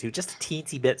episode 1 and 2, just a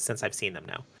teensy bit since I've seen them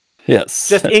now. Yes.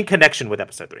 Just in connection with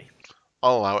episode 3.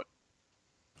 I'll allow it.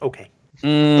 Okay.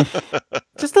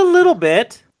 Just a little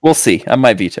bit. We'll see. I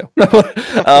might veto.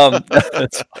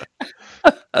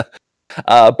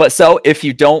 But so if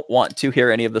you don't want to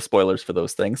hear any of the spoilers for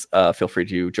those things, feel free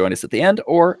to join us at the end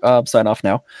or sign off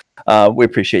now. We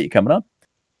appreciate you coming on.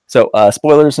 So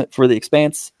spoilers for The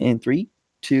Expanse in 3,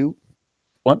 2,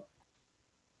 1.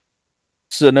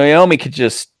 So Naomi could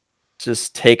just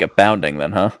take a pounding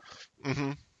then, huh?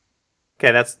 Mm-hmm.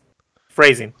 Okay, that's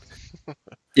phrasing.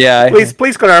 Yeah.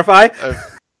 Please clarify.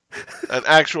 An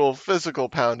actual physical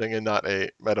pounding and not a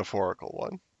metaphorical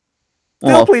one.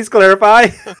 Still, please clarify.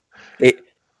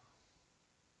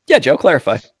 Yeah, Joe,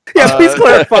 clarify. Yeah, please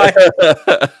clarify.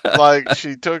 Like,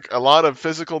 she took a lot of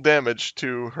physical damage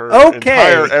to her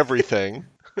entire everything.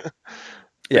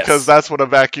 Yes. Because that's what a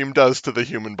vacuum does to the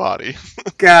human body.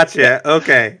 Gotcha.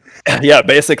 Okay. Yeah,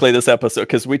 basically this episode,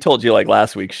 because we told you like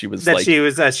last week she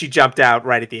jumped out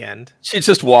right at the end. She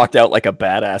just walked out like a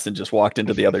badass and just walked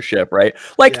into the other ship, right?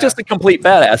 Like just a complete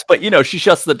badass. But she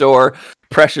shuts the door,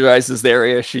 pressurizes the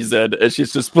area she's in, and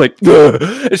she's just like,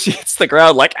 and she hits the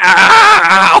ground like,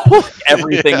 ow!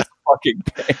 Everything's fucking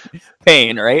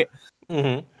pain, right?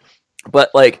 Mm-hmm.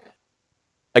 But like,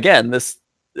 again, this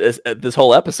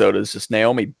whole episode is just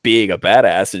Naomi being a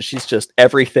badass, and she's just,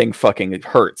 everything fucking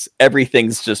hurts.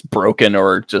 Everything's just broken,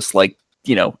 or just like,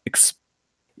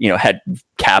 had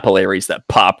capillaries that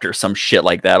popped or some shit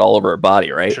like that all over her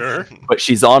body, right? Sure. But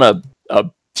she's on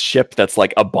a ship that's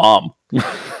like a bomb.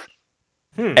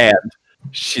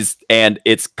 And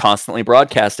it's constantly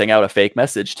broadcasting out a fake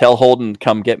message. Tell Holden,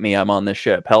 come get me. I'm on this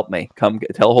ship. Help me.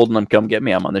 Tell Holden, come get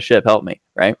me. I'm on the ship. Help me.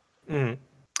 Right. Mm-hmm.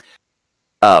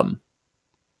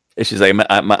 She's like,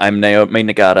 I'm Naomi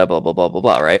Nagata, blah, blah, blah, blah,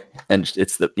 blah, right? And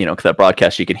it's the, that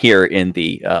broadcast you can hear in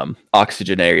the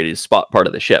oxygenated spot part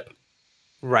of the ship.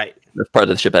 Right. The part of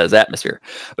the ship that has atmosphere.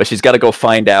 But she's got to go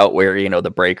find out where, the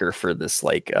breaker for this,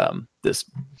 like, this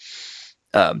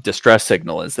distress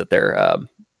signal is that they're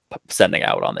sending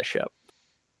out on the ship.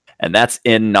 and that's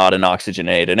in not an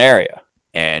oxygenated area.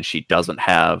 And she doesn't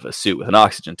have a suit with an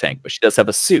oxygen tank, but she does have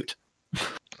a suit.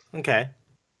 Okay.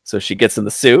 So she gets in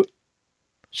the suit.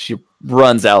 She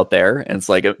runs out there, and it's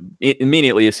like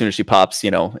immediately as soon as she pops,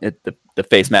 the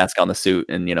face mask on the suit,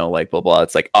 and like blah blah.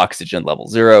 It's like oxygen level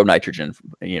 0, nitrogen,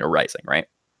 rising, right?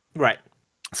 Right.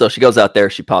 So she goes out there.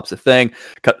 She pops a thing,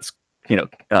 cuts,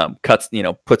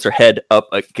 puts her head up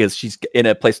because she's in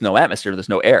a place with no atmosphere. There's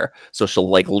no air, so she'll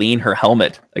like lean her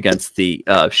helmet against the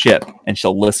ship, and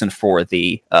she'll listen for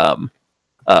the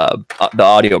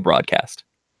audio broadcast.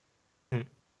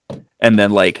 And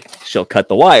then like she'll cut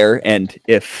the wire, and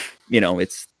if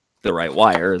it's the right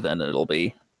wire, then it'll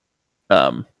be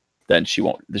then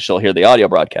she'll hear the audio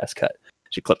broadcast cut.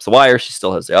 She clips the wire, she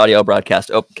still has the audio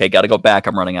broadcast. Oh, okay, gotta go back.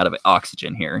 I'm running out of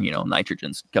oxygen here.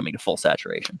 Nitrogen's coming to full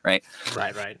saturation, right?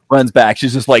 Right. Runs back,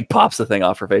 she's just like pops the thing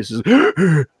off her face.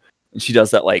 And she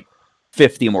does that like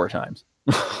 50 more times.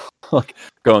 Like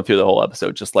going through the whole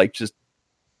episode, just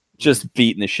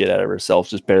beating the shit out of herself,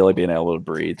 just barely being able to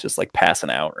breathe, just like passing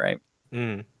out, right?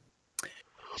 Mm.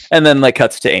 And then like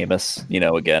cuts to Amos,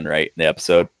 again, right, in the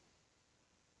episode.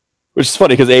 Which is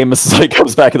funny because Amos like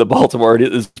comes back into Baltimore,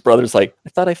 and his brother's like, I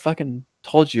thought I fucking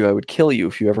told you I would kill you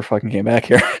if you ever fucking came back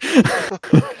here.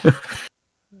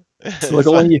 So like,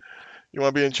 you want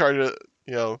to be in charge of,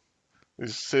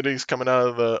 these cities coming out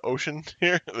of the ocean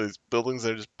here? These buildings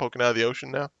that are just poking out of the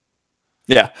ocean now?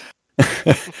 Yeah.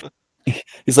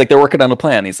 He's like, they're working on a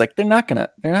plan. He's like, they're not gonna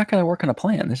work on a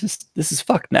plan. This is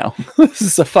fucked now. This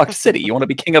is a fucked city. You want to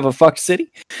be king of a fucked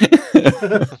city?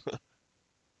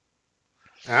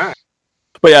 Ah.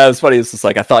 But yeah, it's funny. It's just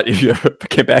like, I thought if you ever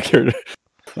came back here,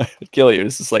 I'd kill you.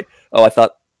 It's just like, oh, I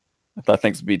thought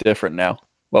things would be different now.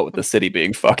 What with the city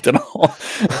being fucked and all.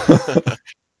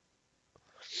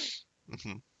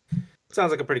 Mm-hmm.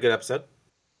 Sounds like a pretty good episode.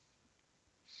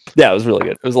 Yeah, it was really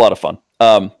good. It was a lot of fun.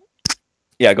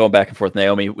 Yeah, going back and forth,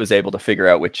 Naomi was able to figure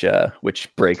out which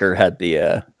breaker had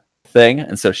the thing,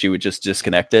 and so she would just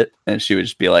disconnect it, and she would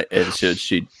just be like,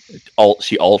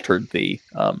 she altered the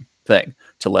thing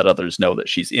to let others know that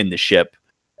she's in the ship,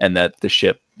 and that the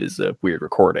ship is a weird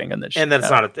recording, and that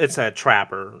it's a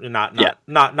trap or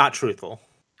not truthful.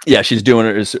 Yeah, she's doing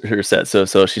her set.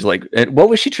 So she's like, what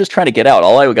was she just trying to get out?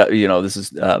 All I got, this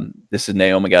is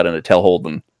Naomi got in a tailhold,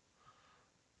 and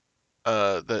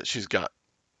that she's got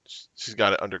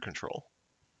it under control.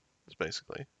 Is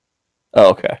basically. Oh,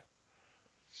 okay.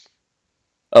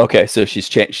 Okay, so she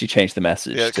changed the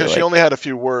message. Yeah, because she only had a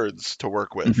few words to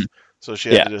work with, mm-hmm. So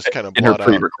she had to just kind of blot her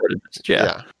pre-recorded out. Message.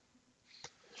 Yeah.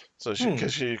 So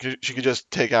because she could just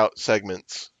take out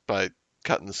segments by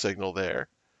cutting the signal there,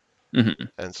 mm-hmm.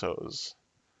 And so it was.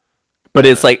 But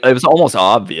it's like it was almost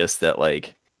obvious that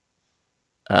like,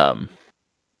 that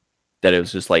it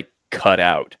was just like cut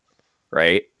out,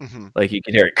 right? Mm-hmm. Like you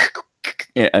could hear it.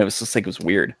 Yeah, it was just like it was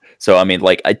weird. So I mean,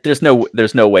 like, there's no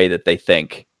way that they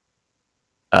think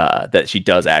that she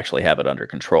does actually have it under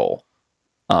control,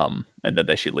 and that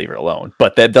they should leave her alone.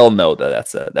 But they'll know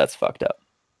that that's fucked up.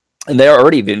 And they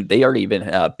already even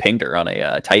pinged her on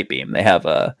a tight beam. They have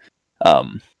a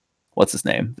what's his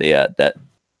name? They got that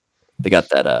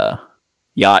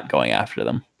yacht going after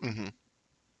them. Mm-hmm.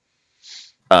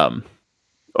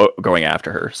 Going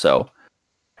after her. So.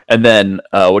 And then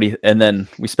and then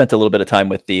we spent a little bit of time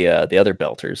with the other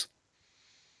Belters.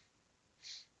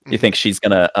 You think she's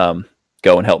gonna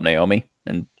go and help Naomi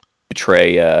and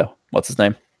betray what's his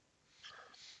name?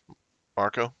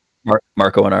 Marco.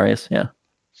 Marco and Arias, yeah.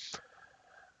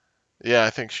 Yeah,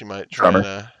 I think she might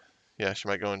try she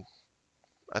might go and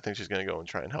I think she's gonna go and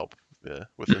try and help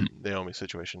with the Naomi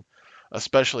situation,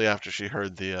 especially after she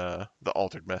heard the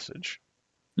altered message.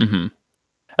 Mm-hmm.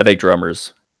 I think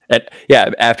Drummer's. And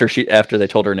yeah, after they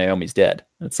told her Naomi's dead,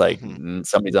 it's like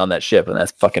somebody's on that ship, and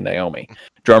that's fucking Naomi.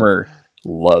 Drummer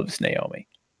loves Naomi,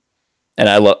 and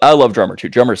I love Drummer too.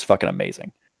 Drummer's fucking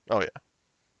amazing. Oh yeah,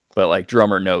 but like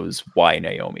Drummer knows why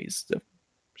Naomi's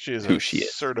who she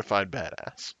is. Certified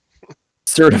badass.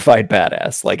 Certified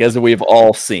badass, like as we've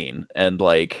all seen, and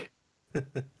like,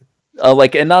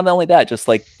 and not only that, just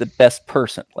like the best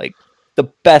person, like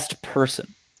the best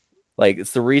person. Like,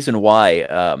 it's the reason why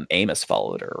Amos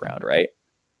followed her around, right?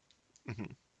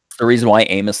 Mm-hmm. The reason why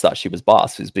Amos thought she was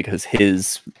boss is because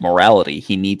his morality,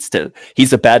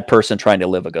 he's a bad person trying to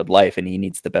live a good life, and he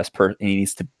needs the best person, he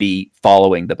needs to be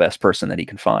following the best person that he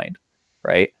can find,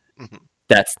 right? Mm-hmm.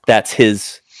 That's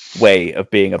his way of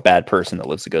being a bad person that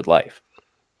lives a good life.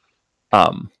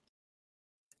 And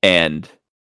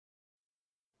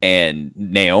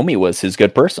Naomi was his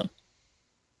good person.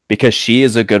 because she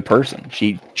is a good person.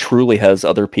 She truly has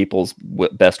other people's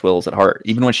best wills at heart.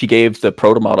 Even when she gave the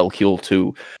protomolecule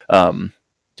to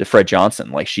Fred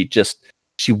Johnson, like she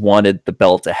wanted the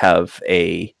belt to have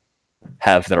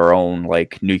their own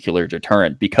like nuclear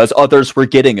deterrent because others were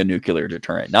getting a nuclear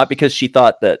deterrent, not because she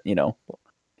thought that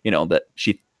that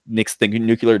she thinks the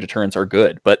nuclear deterrents are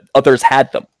good, but others had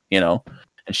them, and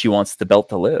she wants the belt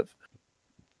to live.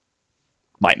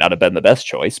 Might not have been the best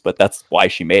choice, but that's why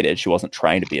she made it. She wasn't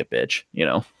trying to be a bitch,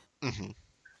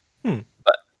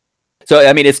 But, so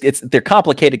I mean, they're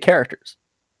complicated characters,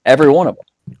 every one of them,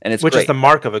 and it's which great. is the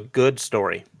mark of a good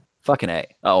story. Fucking A.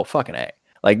 Oh, fucking A.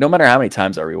 Like, no matter how many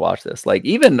times I rewatch this, like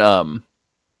even I can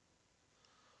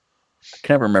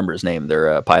never remember his name.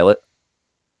 Their pilot.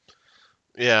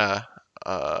 Yeah,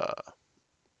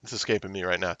 it's escaping me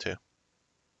right now too.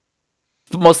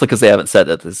 Mostly because they haven't said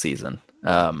that this season.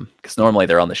 Because normally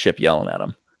they're on the ship yelling at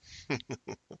him.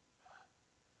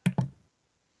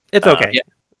 It's okay. Yeah.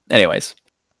 Anyways,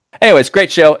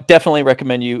 great show. Definitely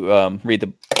recommend you read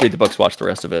the books, watch the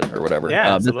rest of it, or whatever.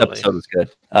 Yeah, this episode was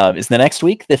good. Is the next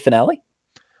week the finale?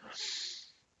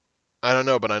 I don't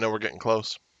know, but I know we're getting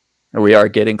close. We are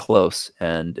getting close,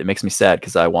 and it makes me sad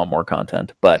because I want more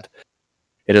content. But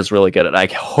it is really good, and I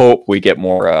hope we get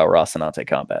more Rocinante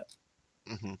combat.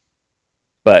 Mm-hmm.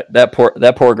 But that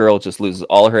poor girl just loses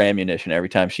all her ammunition every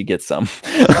time she gets some.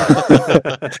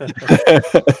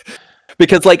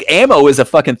 Because like ammo is a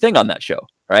fucking thing on that show,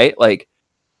 right? Like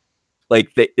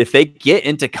if they get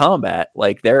into combat,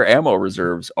 like their ammo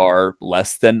reserves are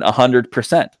less than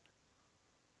 100%.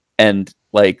 And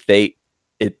like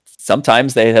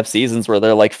sometimes they have seasons where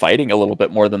they're like fighting a little bit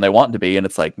more than they want to be, and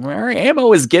it's like our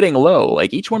ammo is getting low.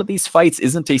 Like each one of these fights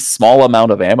isn't a small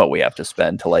amount of ammo we have to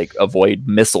spend to like avoid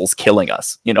missiles killing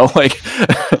us, like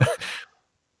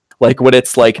like when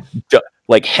it's like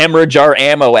hemorrhage our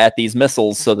ammo at these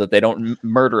missiles so that they don't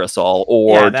murder us all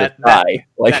or just die.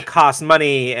 That costs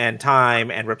money and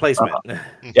time and replacement.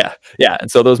 Yeah.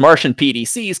 And so those Martian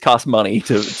PDCs cost money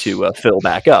to fill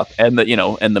back up, and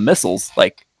the missiles,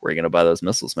 like, where are you going to buy those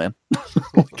missiles, man?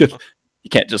 You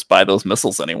can't just buy those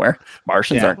missiles anywhere.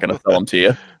 Martians aren't going to sell them to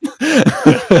you.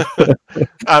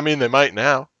 I mean, they might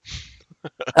now.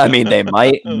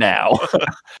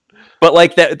 But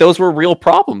like those were real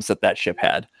problems that ship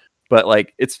had. But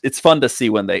like it's fun to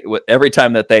see when every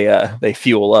time that they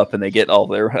fuel up and they get all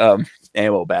their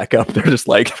ammo back up, they're just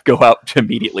like go out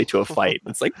immediately to a fight.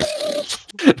 It's like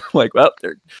like, well,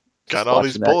 they're got all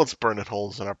these bullets burning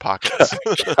holes in our pockets.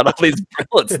 Got all these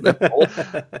bullets in their hole.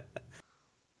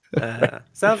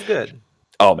 Sounds good.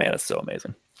 Oh man, it's so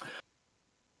amazing.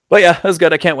 But yeah, that was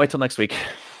good. I can't wait till next week.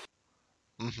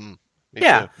 Mm-hmm.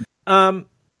 Yeah. Too.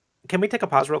 Can we take a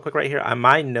pause real quick right here?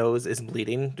 My nose is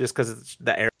bleeding just because it's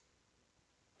the air.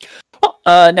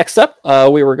 Well, next up,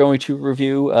 we were going to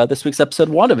review this week's episode,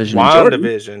 WandaVision.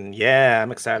 WandaVision, yeah,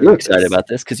 I'm excited. You're excited about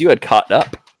this because you had caught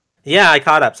up. Yeah, I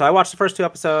caught up. So I watched the first 2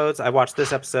 episodes. I watched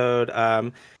this episode.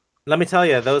 Let me tell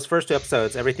you, those first 2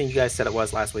 episodes, everything you guys said it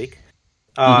was last week.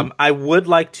 I would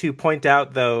like to point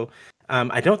out, though,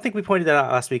 I don't think we pointed that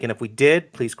out last week, and if we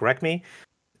did, please correct me.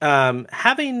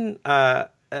 Having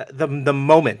the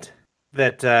moment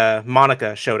that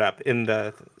Monica showed up in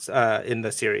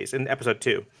the series in episode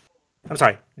 2. I'm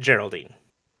sorry, Geraldine.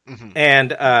 Mm-hmm.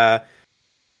 And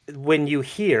when you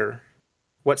hear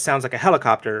what sounds like a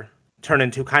helicopter turn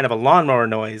into kind of a lawnmower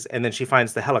noise, and then she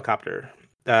finds the helicopter,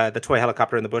 the toy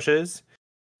helicopter in the bushes,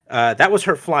 that was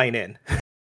her flying in.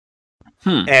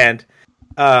 And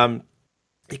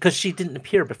because she didn't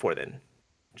appear before then.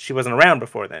 She wasn't around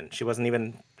before then. She wasn't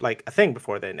even like a thing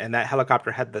before then. And that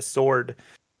helicopter had the sword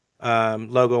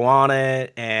logo on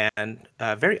it, and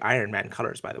very Iron Man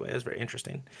colors, by the way. It was very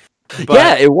interesting. But,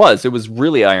 yeah, it was. It was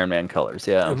really Iron Man colors.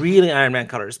 Yeah, really Iron Man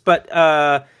colors. But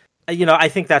I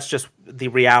think that's just the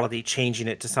reality changing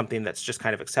it to something that's just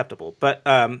kind of acceptable. But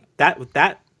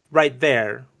that right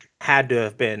there had to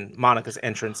have been Monica's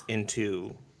entrance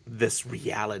into this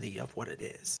reality of what it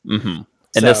is. Mm-hmm.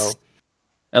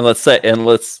 And let's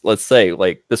say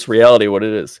like this reality, what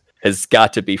it is, has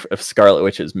got to be Scarlet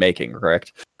Witch's making,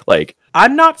 correct? Like,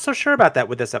 I'm not so sure about that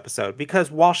with this episode, because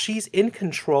while she's in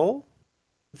control,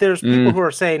 there's people who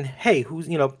are saying, "Hey, who's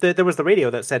there was the radio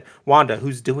that said, Wanda,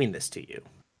 who's doing this to you?"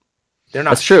 They're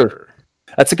not. That's sure. True.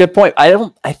 That's a good point.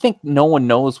 I think no one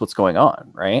knows what's going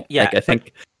on, right? Yeah. Like, I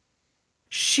think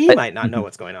she might not know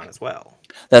what's going on as well.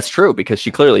 That's true, because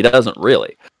she clearly doesn't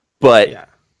really. But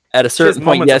at a certain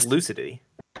point, yes. Lucidity.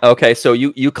 Okay, so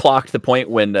you clocked the point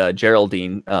when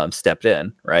Geraldine stepped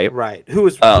in, right? Right.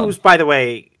 Who's by the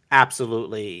way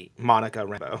absolutely Monica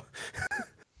Rambeau.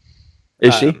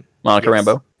 Is she Monica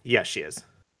Rambeau? Yes, she is.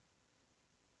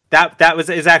 That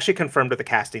is actually confirmed with the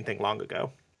casting thing long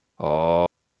ago. Oh.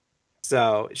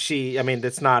 So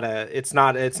it's not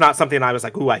something I was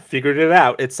like, ooh, I figured it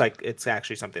out. It's like it's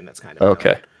actually something that's kind of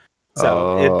okay. Known.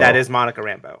 So that is Monica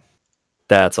Rambeau.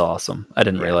 That's awesome. I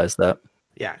didn't realize that.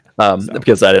 Yeah.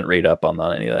 Because I didn't read up on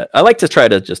any of that. I like to try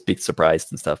to just be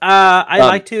surprised and stuff. I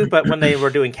like to, but when they were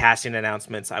doing casting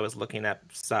announcements, I was looking at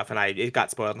stuff and it got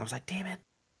spoiled, and I was like, damn it.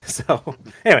 So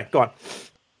anyway, go on.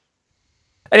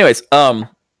 Anyways,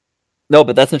 no,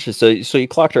 but that's interesting. So you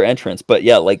clocked her entrance, but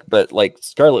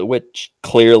Scarlet Witch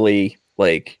clearly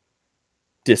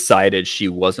decided she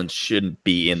shouldn't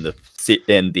be in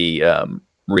the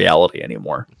reality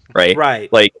anymore, right?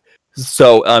 Right.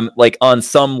 So on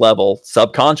some level,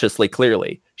 subconsciously,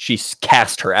 clearly, she's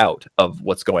cast her out of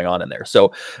what's going on in there.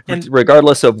 So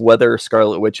regardless of whether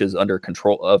Scarlet Witch is under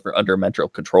mental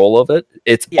control of it,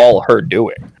 it's all her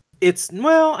doing. I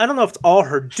don't know if it's all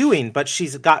her doing, but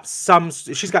she's got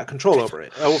control over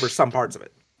it, over some parts of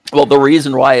it. Well, the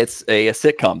reason why it's a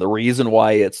sitcom, the reason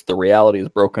why the reality is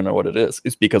broken and what it is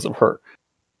because of her.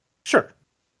 Sure.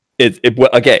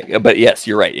 Okay, but yes,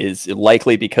 you're right. Is it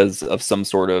likely because of some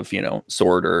sort of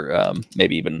sword or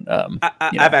maybe even?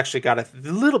 I've actually got a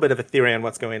little bit of a theory on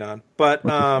what's going on, but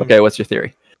okay, what's your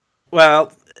theory?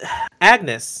 Well,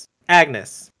 Agnes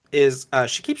is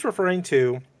she keeps referring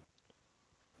to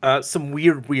some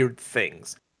weird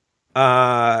things.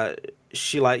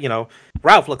 She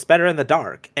Ralph looks better in the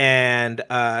dark, and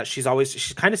she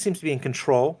kind of seems to be in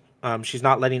control. She's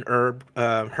not letting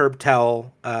Herb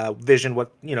tell Vision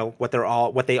what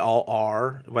they all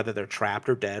are, whether they're trapped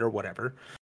or dead or whatever.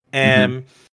 And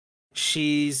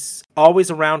she's always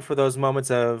around for those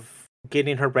moments of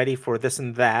getting her ready for this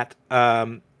and that.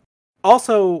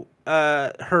 Also,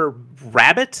 her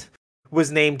rabbit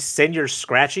was named Senior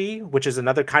Scratchy, which is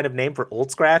another kind of name for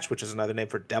Old Scratch, which is another name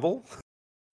for Devil,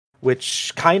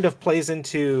 which kind of plays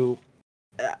into.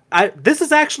 This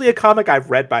is actually a comic I've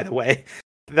read, by the way.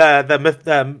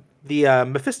 The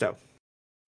Mephisto,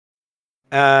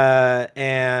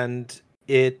 and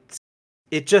it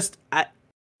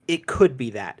could be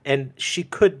that, and she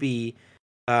could be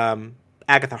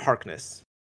Agatha Harkness.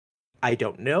 I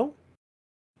don't know.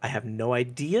 I have no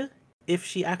idea if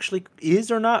she actually is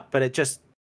or not, but it just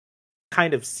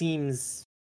kind of seems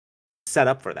set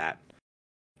up for that.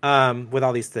 With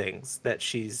all these things that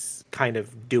she's kind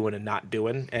of doing and not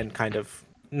doing, and kind of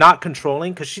not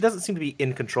controlling, because she doesn't seem to be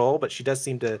in control, but she does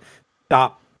seem to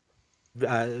stop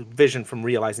Vision from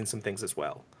realizing some things as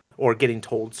well, or getting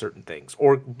told certain things,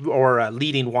 or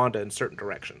leading Wanda in certain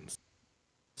directions.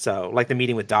 So, like the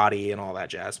meeting with Dottie and all that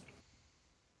jazz.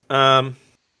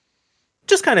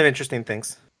 Just kind of interesting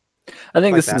things. I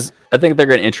think I think they're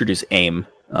going to introduce AIM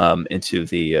into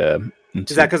the.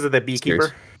 Is that because of the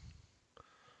beekeeper?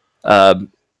 No.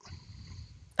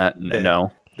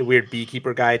 The weird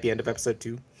beekeeper guy at the end of episode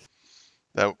 2.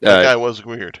 That guy was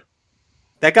weird.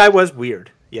 That guy was weird.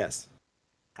 Yes,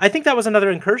 I think that was another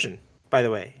incursion, by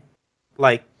the way.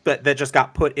 But that just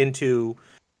got put into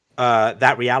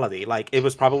that reality. It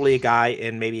was probably a guy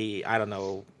in maybe, I don't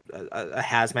know, a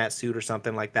hazmat suit or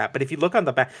something like that. But if you look on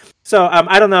the back, so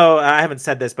I don't know, I haven't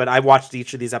said this, but I watched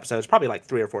each of these episodes probably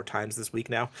 3 or 4 times this week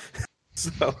now.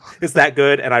 So it's that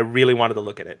good, and I really wanted to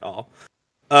look at it all.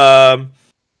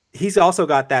 He's also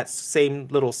got that same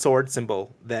little sword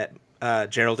symbol that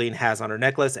Geraldine has on her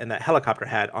necklace, and that Helicopter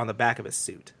had on the back of his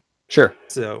suit. Sure.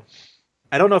 So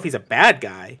I don't know if he's a bad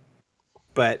guy,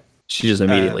 but she just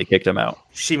immediately kicked him out.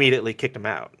 She immediately kicked him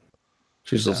out.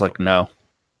 She's just like, no.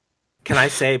 Can I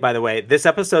say, by the way, this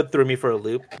episode threw me for a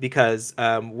loop, because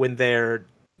when they're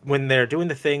doing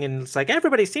the thing and it's like,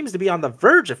 everybody seems to be on the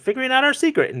verge of figuring out our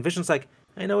secret, and Vision's like,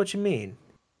 I know what you mean.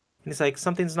 And he's like,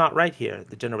 something's not right here.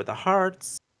 The dinner with the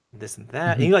hearts, this and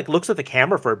that. And he looks at the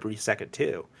camera for a brief second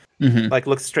too.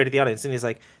 Looks straight at the audience, and he's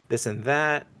like, this and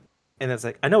that. And it's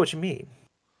like, I know what you mean.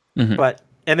 But,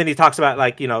 and then he talks about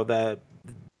the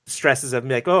stresses of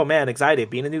oh man, anxiety of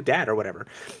being a new dad or whatever.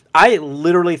 I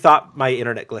literally thought my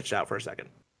internet glitched out for a second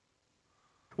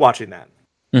watching that.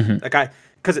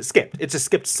 Because it just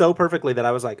skipped so perfectly that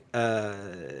I was like,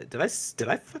 did I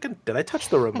touch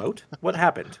the remote? What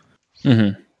happened?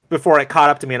 Before it caught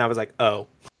up to me, and I was like, oh,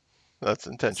 that's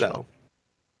intentional.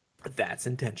 So, that's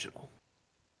intentional.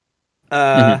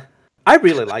 I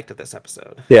really liked this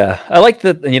episode. Yeah, I like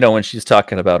that. When she's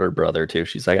talking about her brother too,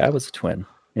 she's like, I was a twin.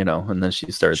 And then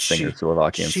she starts singing a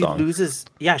Slovakian song.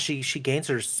 She gains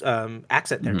her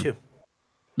accent there too.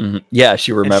 Yeah,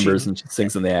 she remembers and she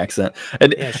sings in the accent,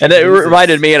 and it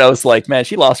reminded me, and I was like, man,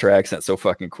 she lost her accent so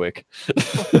fucking quick.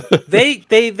 They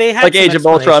had like Age of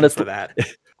Ultron for that.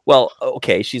 well,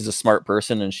 okay, she's a smart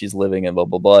person and she's living in blah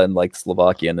blah blah, and like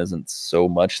Slovakian isn't so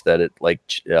much that it like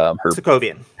her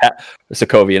Sokovian.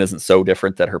 Sokovian isn't so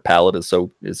different that her palate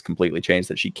is completely changed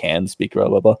that she can speak blah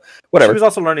blah blah. Whatever. She was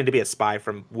also learning to be a spy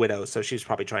from Widow, so she's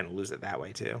probably trying to lose it that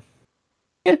way too.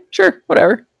 Yeah, sure,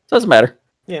 whatever. Doesn't matter.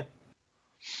 Yeah.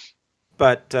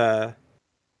 But that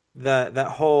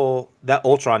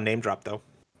Ultron name drop though,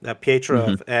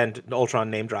 Pietro and Ultron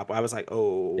name drop. I was like,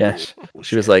 oh. Yeah,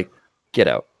 she was like, "Get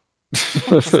out."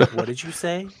 Like, what did you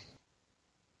say?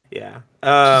 Yeah.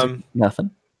 Like,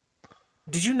 nothing.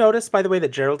 Did you notice, by the way,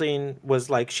 that Geraldine was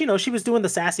like, she was doing the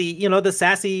sassy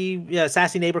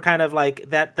neighbor kind of like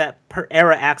that per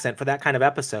era accent for that kind of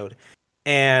episode,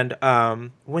 and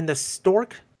when the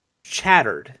stork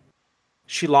chattered,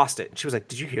 she lost it. She was like,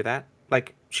 "Did you hear that?"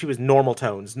 Like she was normal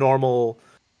tones, normal,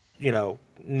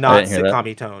 not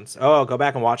sitcom-y tones. Oh, go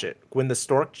back and watch it. When the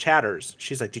stork chatters,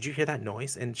 she's like, "Did you hear that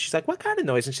noise?" And she's like, "What kind of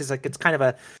noise?" And she's like, "It's kind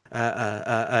of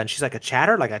and she's like, "A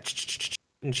chatter, like a,"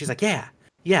 and she's like, "Yeah,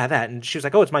 that." And she was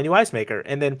like, "Oh, it's my new ice maker."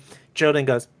 And then Geraldine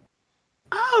goes,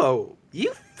 "Oh,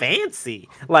 you fancy!"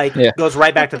 Like goes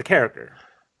right back to the character.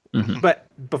 Mm-hmm. But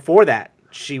before that,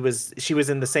 she was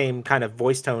in the same kind of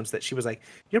voice tones that she was like,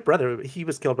 "Your brother, he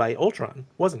was killed by Ultron,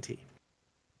 wasn't he?"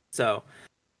 So,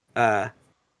 this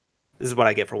is what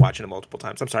I get for watching it multiple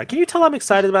times. I'm sorry. Can you tell I'm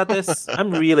excited about this?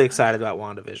 I'm really excited about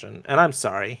WandaVision, and I'm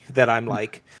sorry that I'm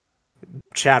like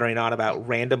chattering on about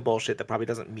random bullshit that probably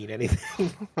doesn't mean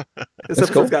anything. This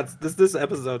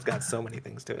episode's got so many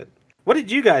things to it. What did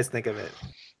you guys think of it?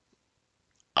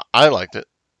 I liked it.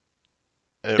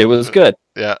 It was good.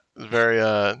 Yeah, it was very.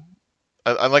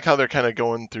 I like how they're kind of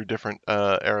going through different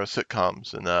era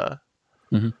sitcoms and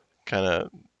kind of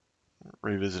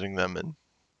revisiting them. And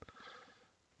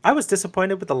I was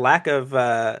disappointed with the lack of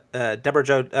Deborah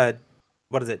Jo.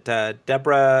 What is it?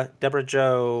 Deborah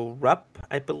Jo Rupp,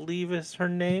 I believe is her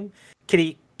name.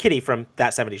 Kitty from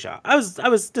That 70s Show. I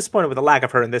was disappointed with the lack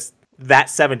of her in that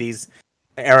 70s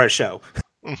era show.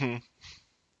 Mm-hmm.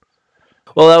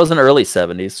 Well, that was in early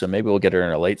 70s, so maybe we'll get her in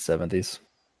her late 70s,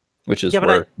 which is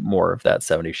where more of That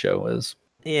 70s Show is.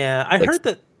 Yeah, I heard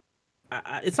that.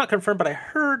 It's not confirmed, but I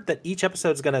heard that each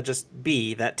episode is going to just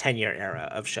be that 10-year era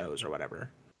of shows or whatever.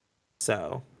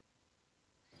 So,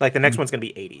 like, the next one's going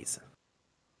to be 80s.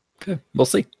 Okay, we'll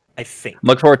see. I think. I'm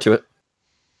looking forward to it.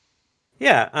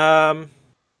 Yeah.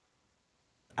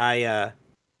 I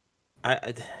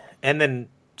and then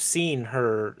seeing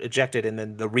her ejected and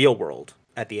then the real world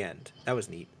at the end. That was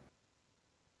neat.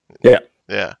 Yeah.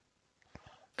 Yeah.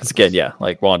 Because again,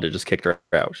 like Wanda just kicked her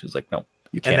out. She was like, "No,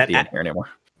 you can't be in here anymore."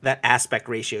 That aspect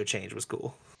ratio change was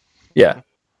cool. Yeah.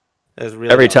 It was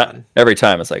really every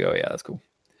time it's like, "Oh yeah, that's cool."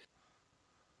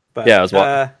 But yeah, it was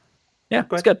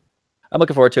it's good. I'm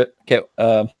looking forward to it. Okay,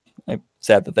 I'm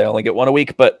sad that they only get one a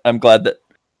week, but I'm glad that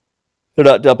they're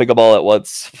not dumping them all at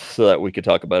once so that we could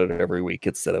talk about it every week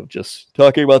instead of just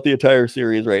talking about the entire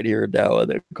series right here and now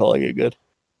and then calling it good.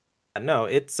 No,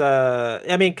 it's I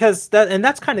mean, because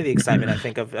that's kind of the excitement I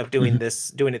think of doing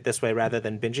it this way rather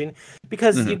than binging,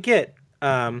 because you get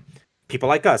people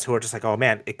like us who are just like, oh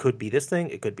man, it could be this thing,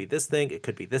 it could be this thing, it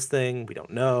could be this thing, we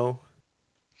don't know.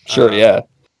 Sure, yeah,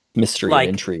 mystery and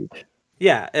intrigue.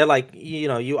 Yeah, like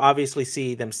you obviously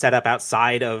see them set up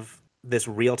outside of this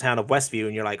real town of Westview,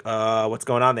 and you're like, what's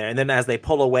going on there? And then as they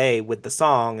pull away with the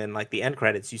song and like the end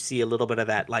credits, you see a little bit of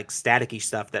that like staticky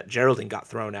stuff that Geraldine got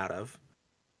thrown out of.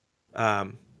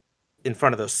 In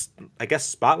front of those, I guess,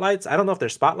 spotlights. I don't know if they're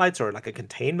spotlights or like a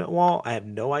containment wall. I have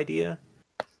no idea.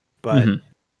 But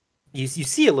you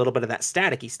see a little bit of that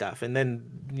staticky stuff, and then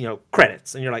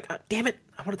credits, and you're like, oh, damn it,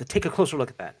 I wanted to take a closer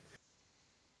look at that.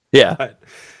 Yeah. But,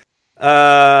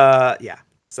 yeah.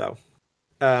 So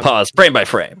pause frame by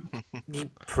frame.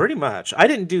 Pretty much. I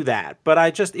didn't do that, but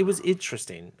it was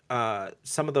interesting.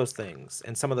 Some of those things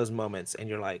and some of those moments, and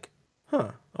you're like,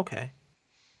 huh, okay.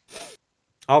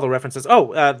 All the references.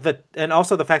 And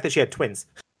also the fact that she had twins.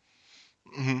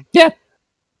 Mm-hmm. Yeah.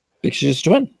 Because she's a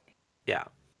twin. Yeah.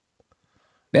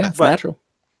 Yeah, it's natural.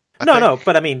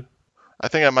 But I mean, I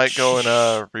think I might go and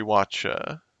rewatch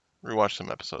some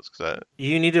episodes because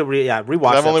you need to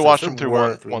rewatch. I've only watched them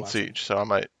through once each, so I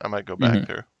might go back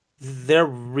through. They're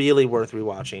really worth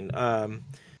rewatching.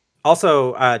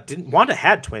 Also, Wanda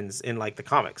had twins in like the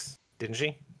comics, didn't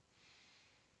she?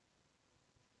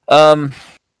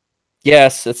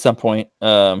 Yes, at some point.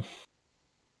 It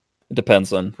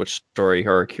depends on which story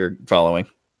arc you're following.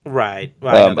 Right.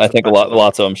 I think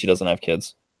lots of them she doesn't have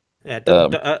kids. Yeah.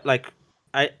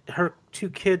 Her two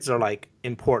kids are like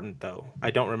important though. I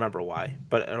don't remember why,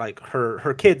 but like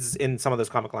her kids in some of those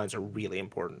comic lines are really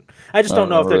important. I just don't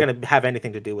know if they're going to have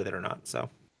anything to do with it or not.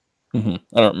 So. Mm-hmm.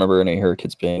 I don't remember any of her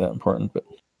kids being that important, but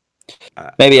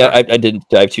maybe I didn't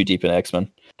dive too deep in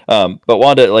X-Men. But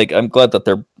Wanda, like, I'm glad that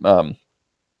they're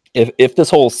if this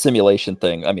whole simulation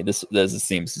thing, I mean, this as it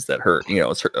seems is that her,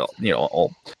 it's her,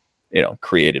 all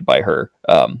created by her.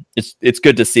 It's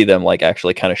good to see them like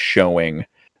actually kind of showing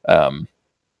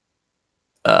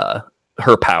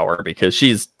her power, because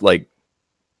she's like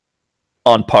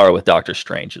on par with Doctor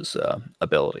Strange's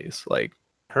abilities. Like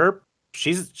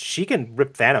she can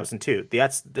rip Thanos in two.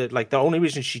 That's the only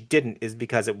reason she didn't is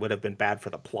because it would have been bad for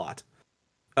the plot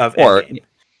of Endgame.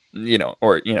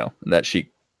 Or that she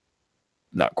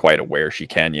not quite aware she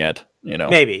can yet.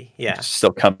 Maybe, yeah,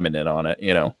 still coming in on it.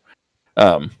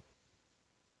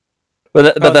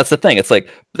 But that's the thing. It's like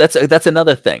that's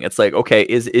another thing. It's like, okay,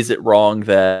 is it wrong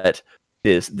that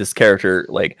this character,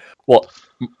 like, well,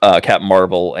 Captain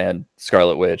Marvel and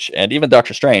Scarlet Witch and even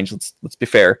Doctor Strange, let's be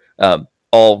fair,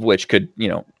 all of which could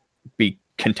be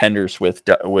contenders with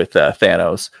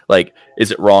Thanos. Like, is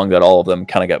it wrong that all of them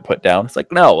kind of got put down? It's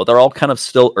like, no, they're all kind of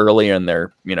still early in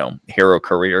their hero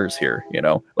careers here.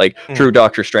 Like true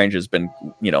Doctor Strange has been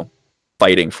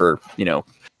fighting for a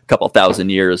couple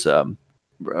thousand years,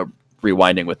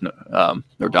 rewinding with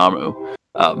Dormammu,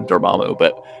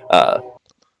 but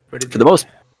for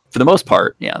the most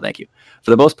part, yeah, thank you. For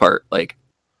the most part, like,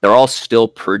 they're all still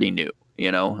pretty new.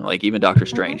 Like even Doctor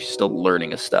Strange is still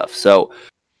learning his stuff. So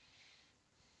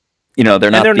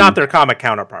they're not their comic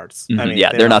counterparts. Mm-hmm, I mean,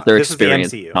 they're not their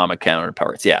experienced comic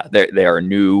counterparts. Yeah, they are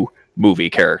new movie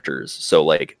characters. So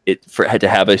like had to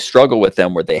have a struggle with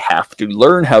them where they have to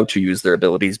learn how to use their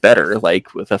abilities better,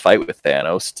 like with a fight with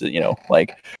Thanos. To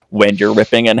like when you're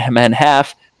ripping him in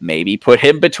half, maybe put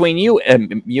him between you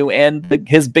and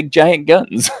his big giant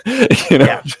guns.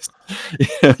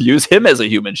 Use him as a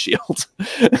human shield.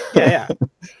 Yeah.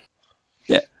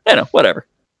 Whatever.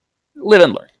 Live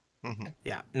and learn. Mm-hmm.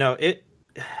 Yeah, no, it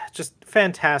just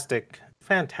fantastic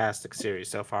series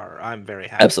so far. I'm very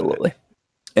happy. Absolutely,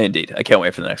 indeed. I can't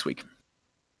wait for the next week.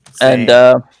 Same.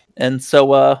 And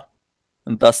so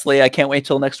thusly, I can't wait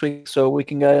till next week so we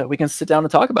can sit down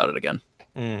and talk about it again.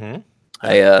 Mm-hmm.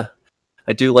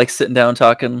 I do like sitting down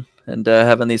talking and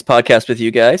having these podcasts with you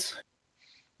guys.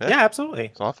 Yeah, absolutely.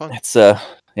 It's a lot of fun. It's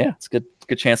it's a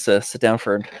good chance to sit down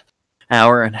for an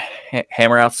hour and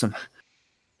hammer out some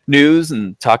news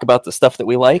and talk about the stuff that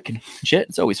we like and shit.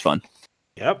 It's always fun.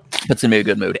 Yep. Puts me in a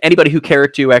good mood. Anybody who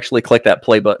cared to actually click that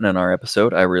play button in our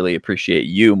episode, I really appreciate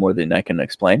you more than I can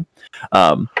explain.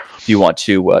 If you want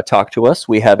to talk to us,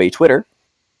 we have a Twitter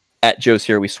at Joe's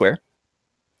Here We Swear.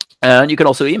 And you can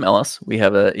also email us. We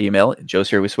have an email,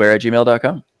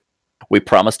 joeshereweswear@gmail.com. We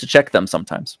promise to check them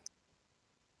sometimes.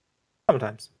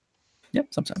 Sometimes. Yep,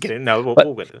 sometimes. Get it? No, we'll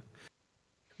get it.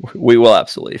 We will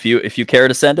absolutely. If you care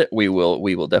to send it, we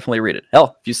will definitely read it.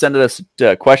 Hell, if you send us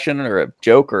a question or a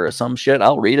joke or some shit,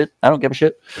 I'll read it. I don't give a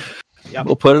shit. Yep.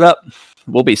 We'll put it up.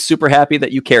 We'll be super happy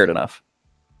that you cared enough.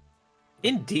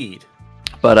 Indeed.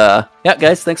 But yeah,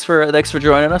 guys, thanks for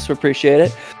joining us. We appreciate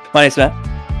it. My name's Matt.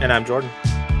 And I'm Jordan.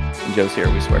 And Joe's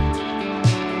Here We Swear.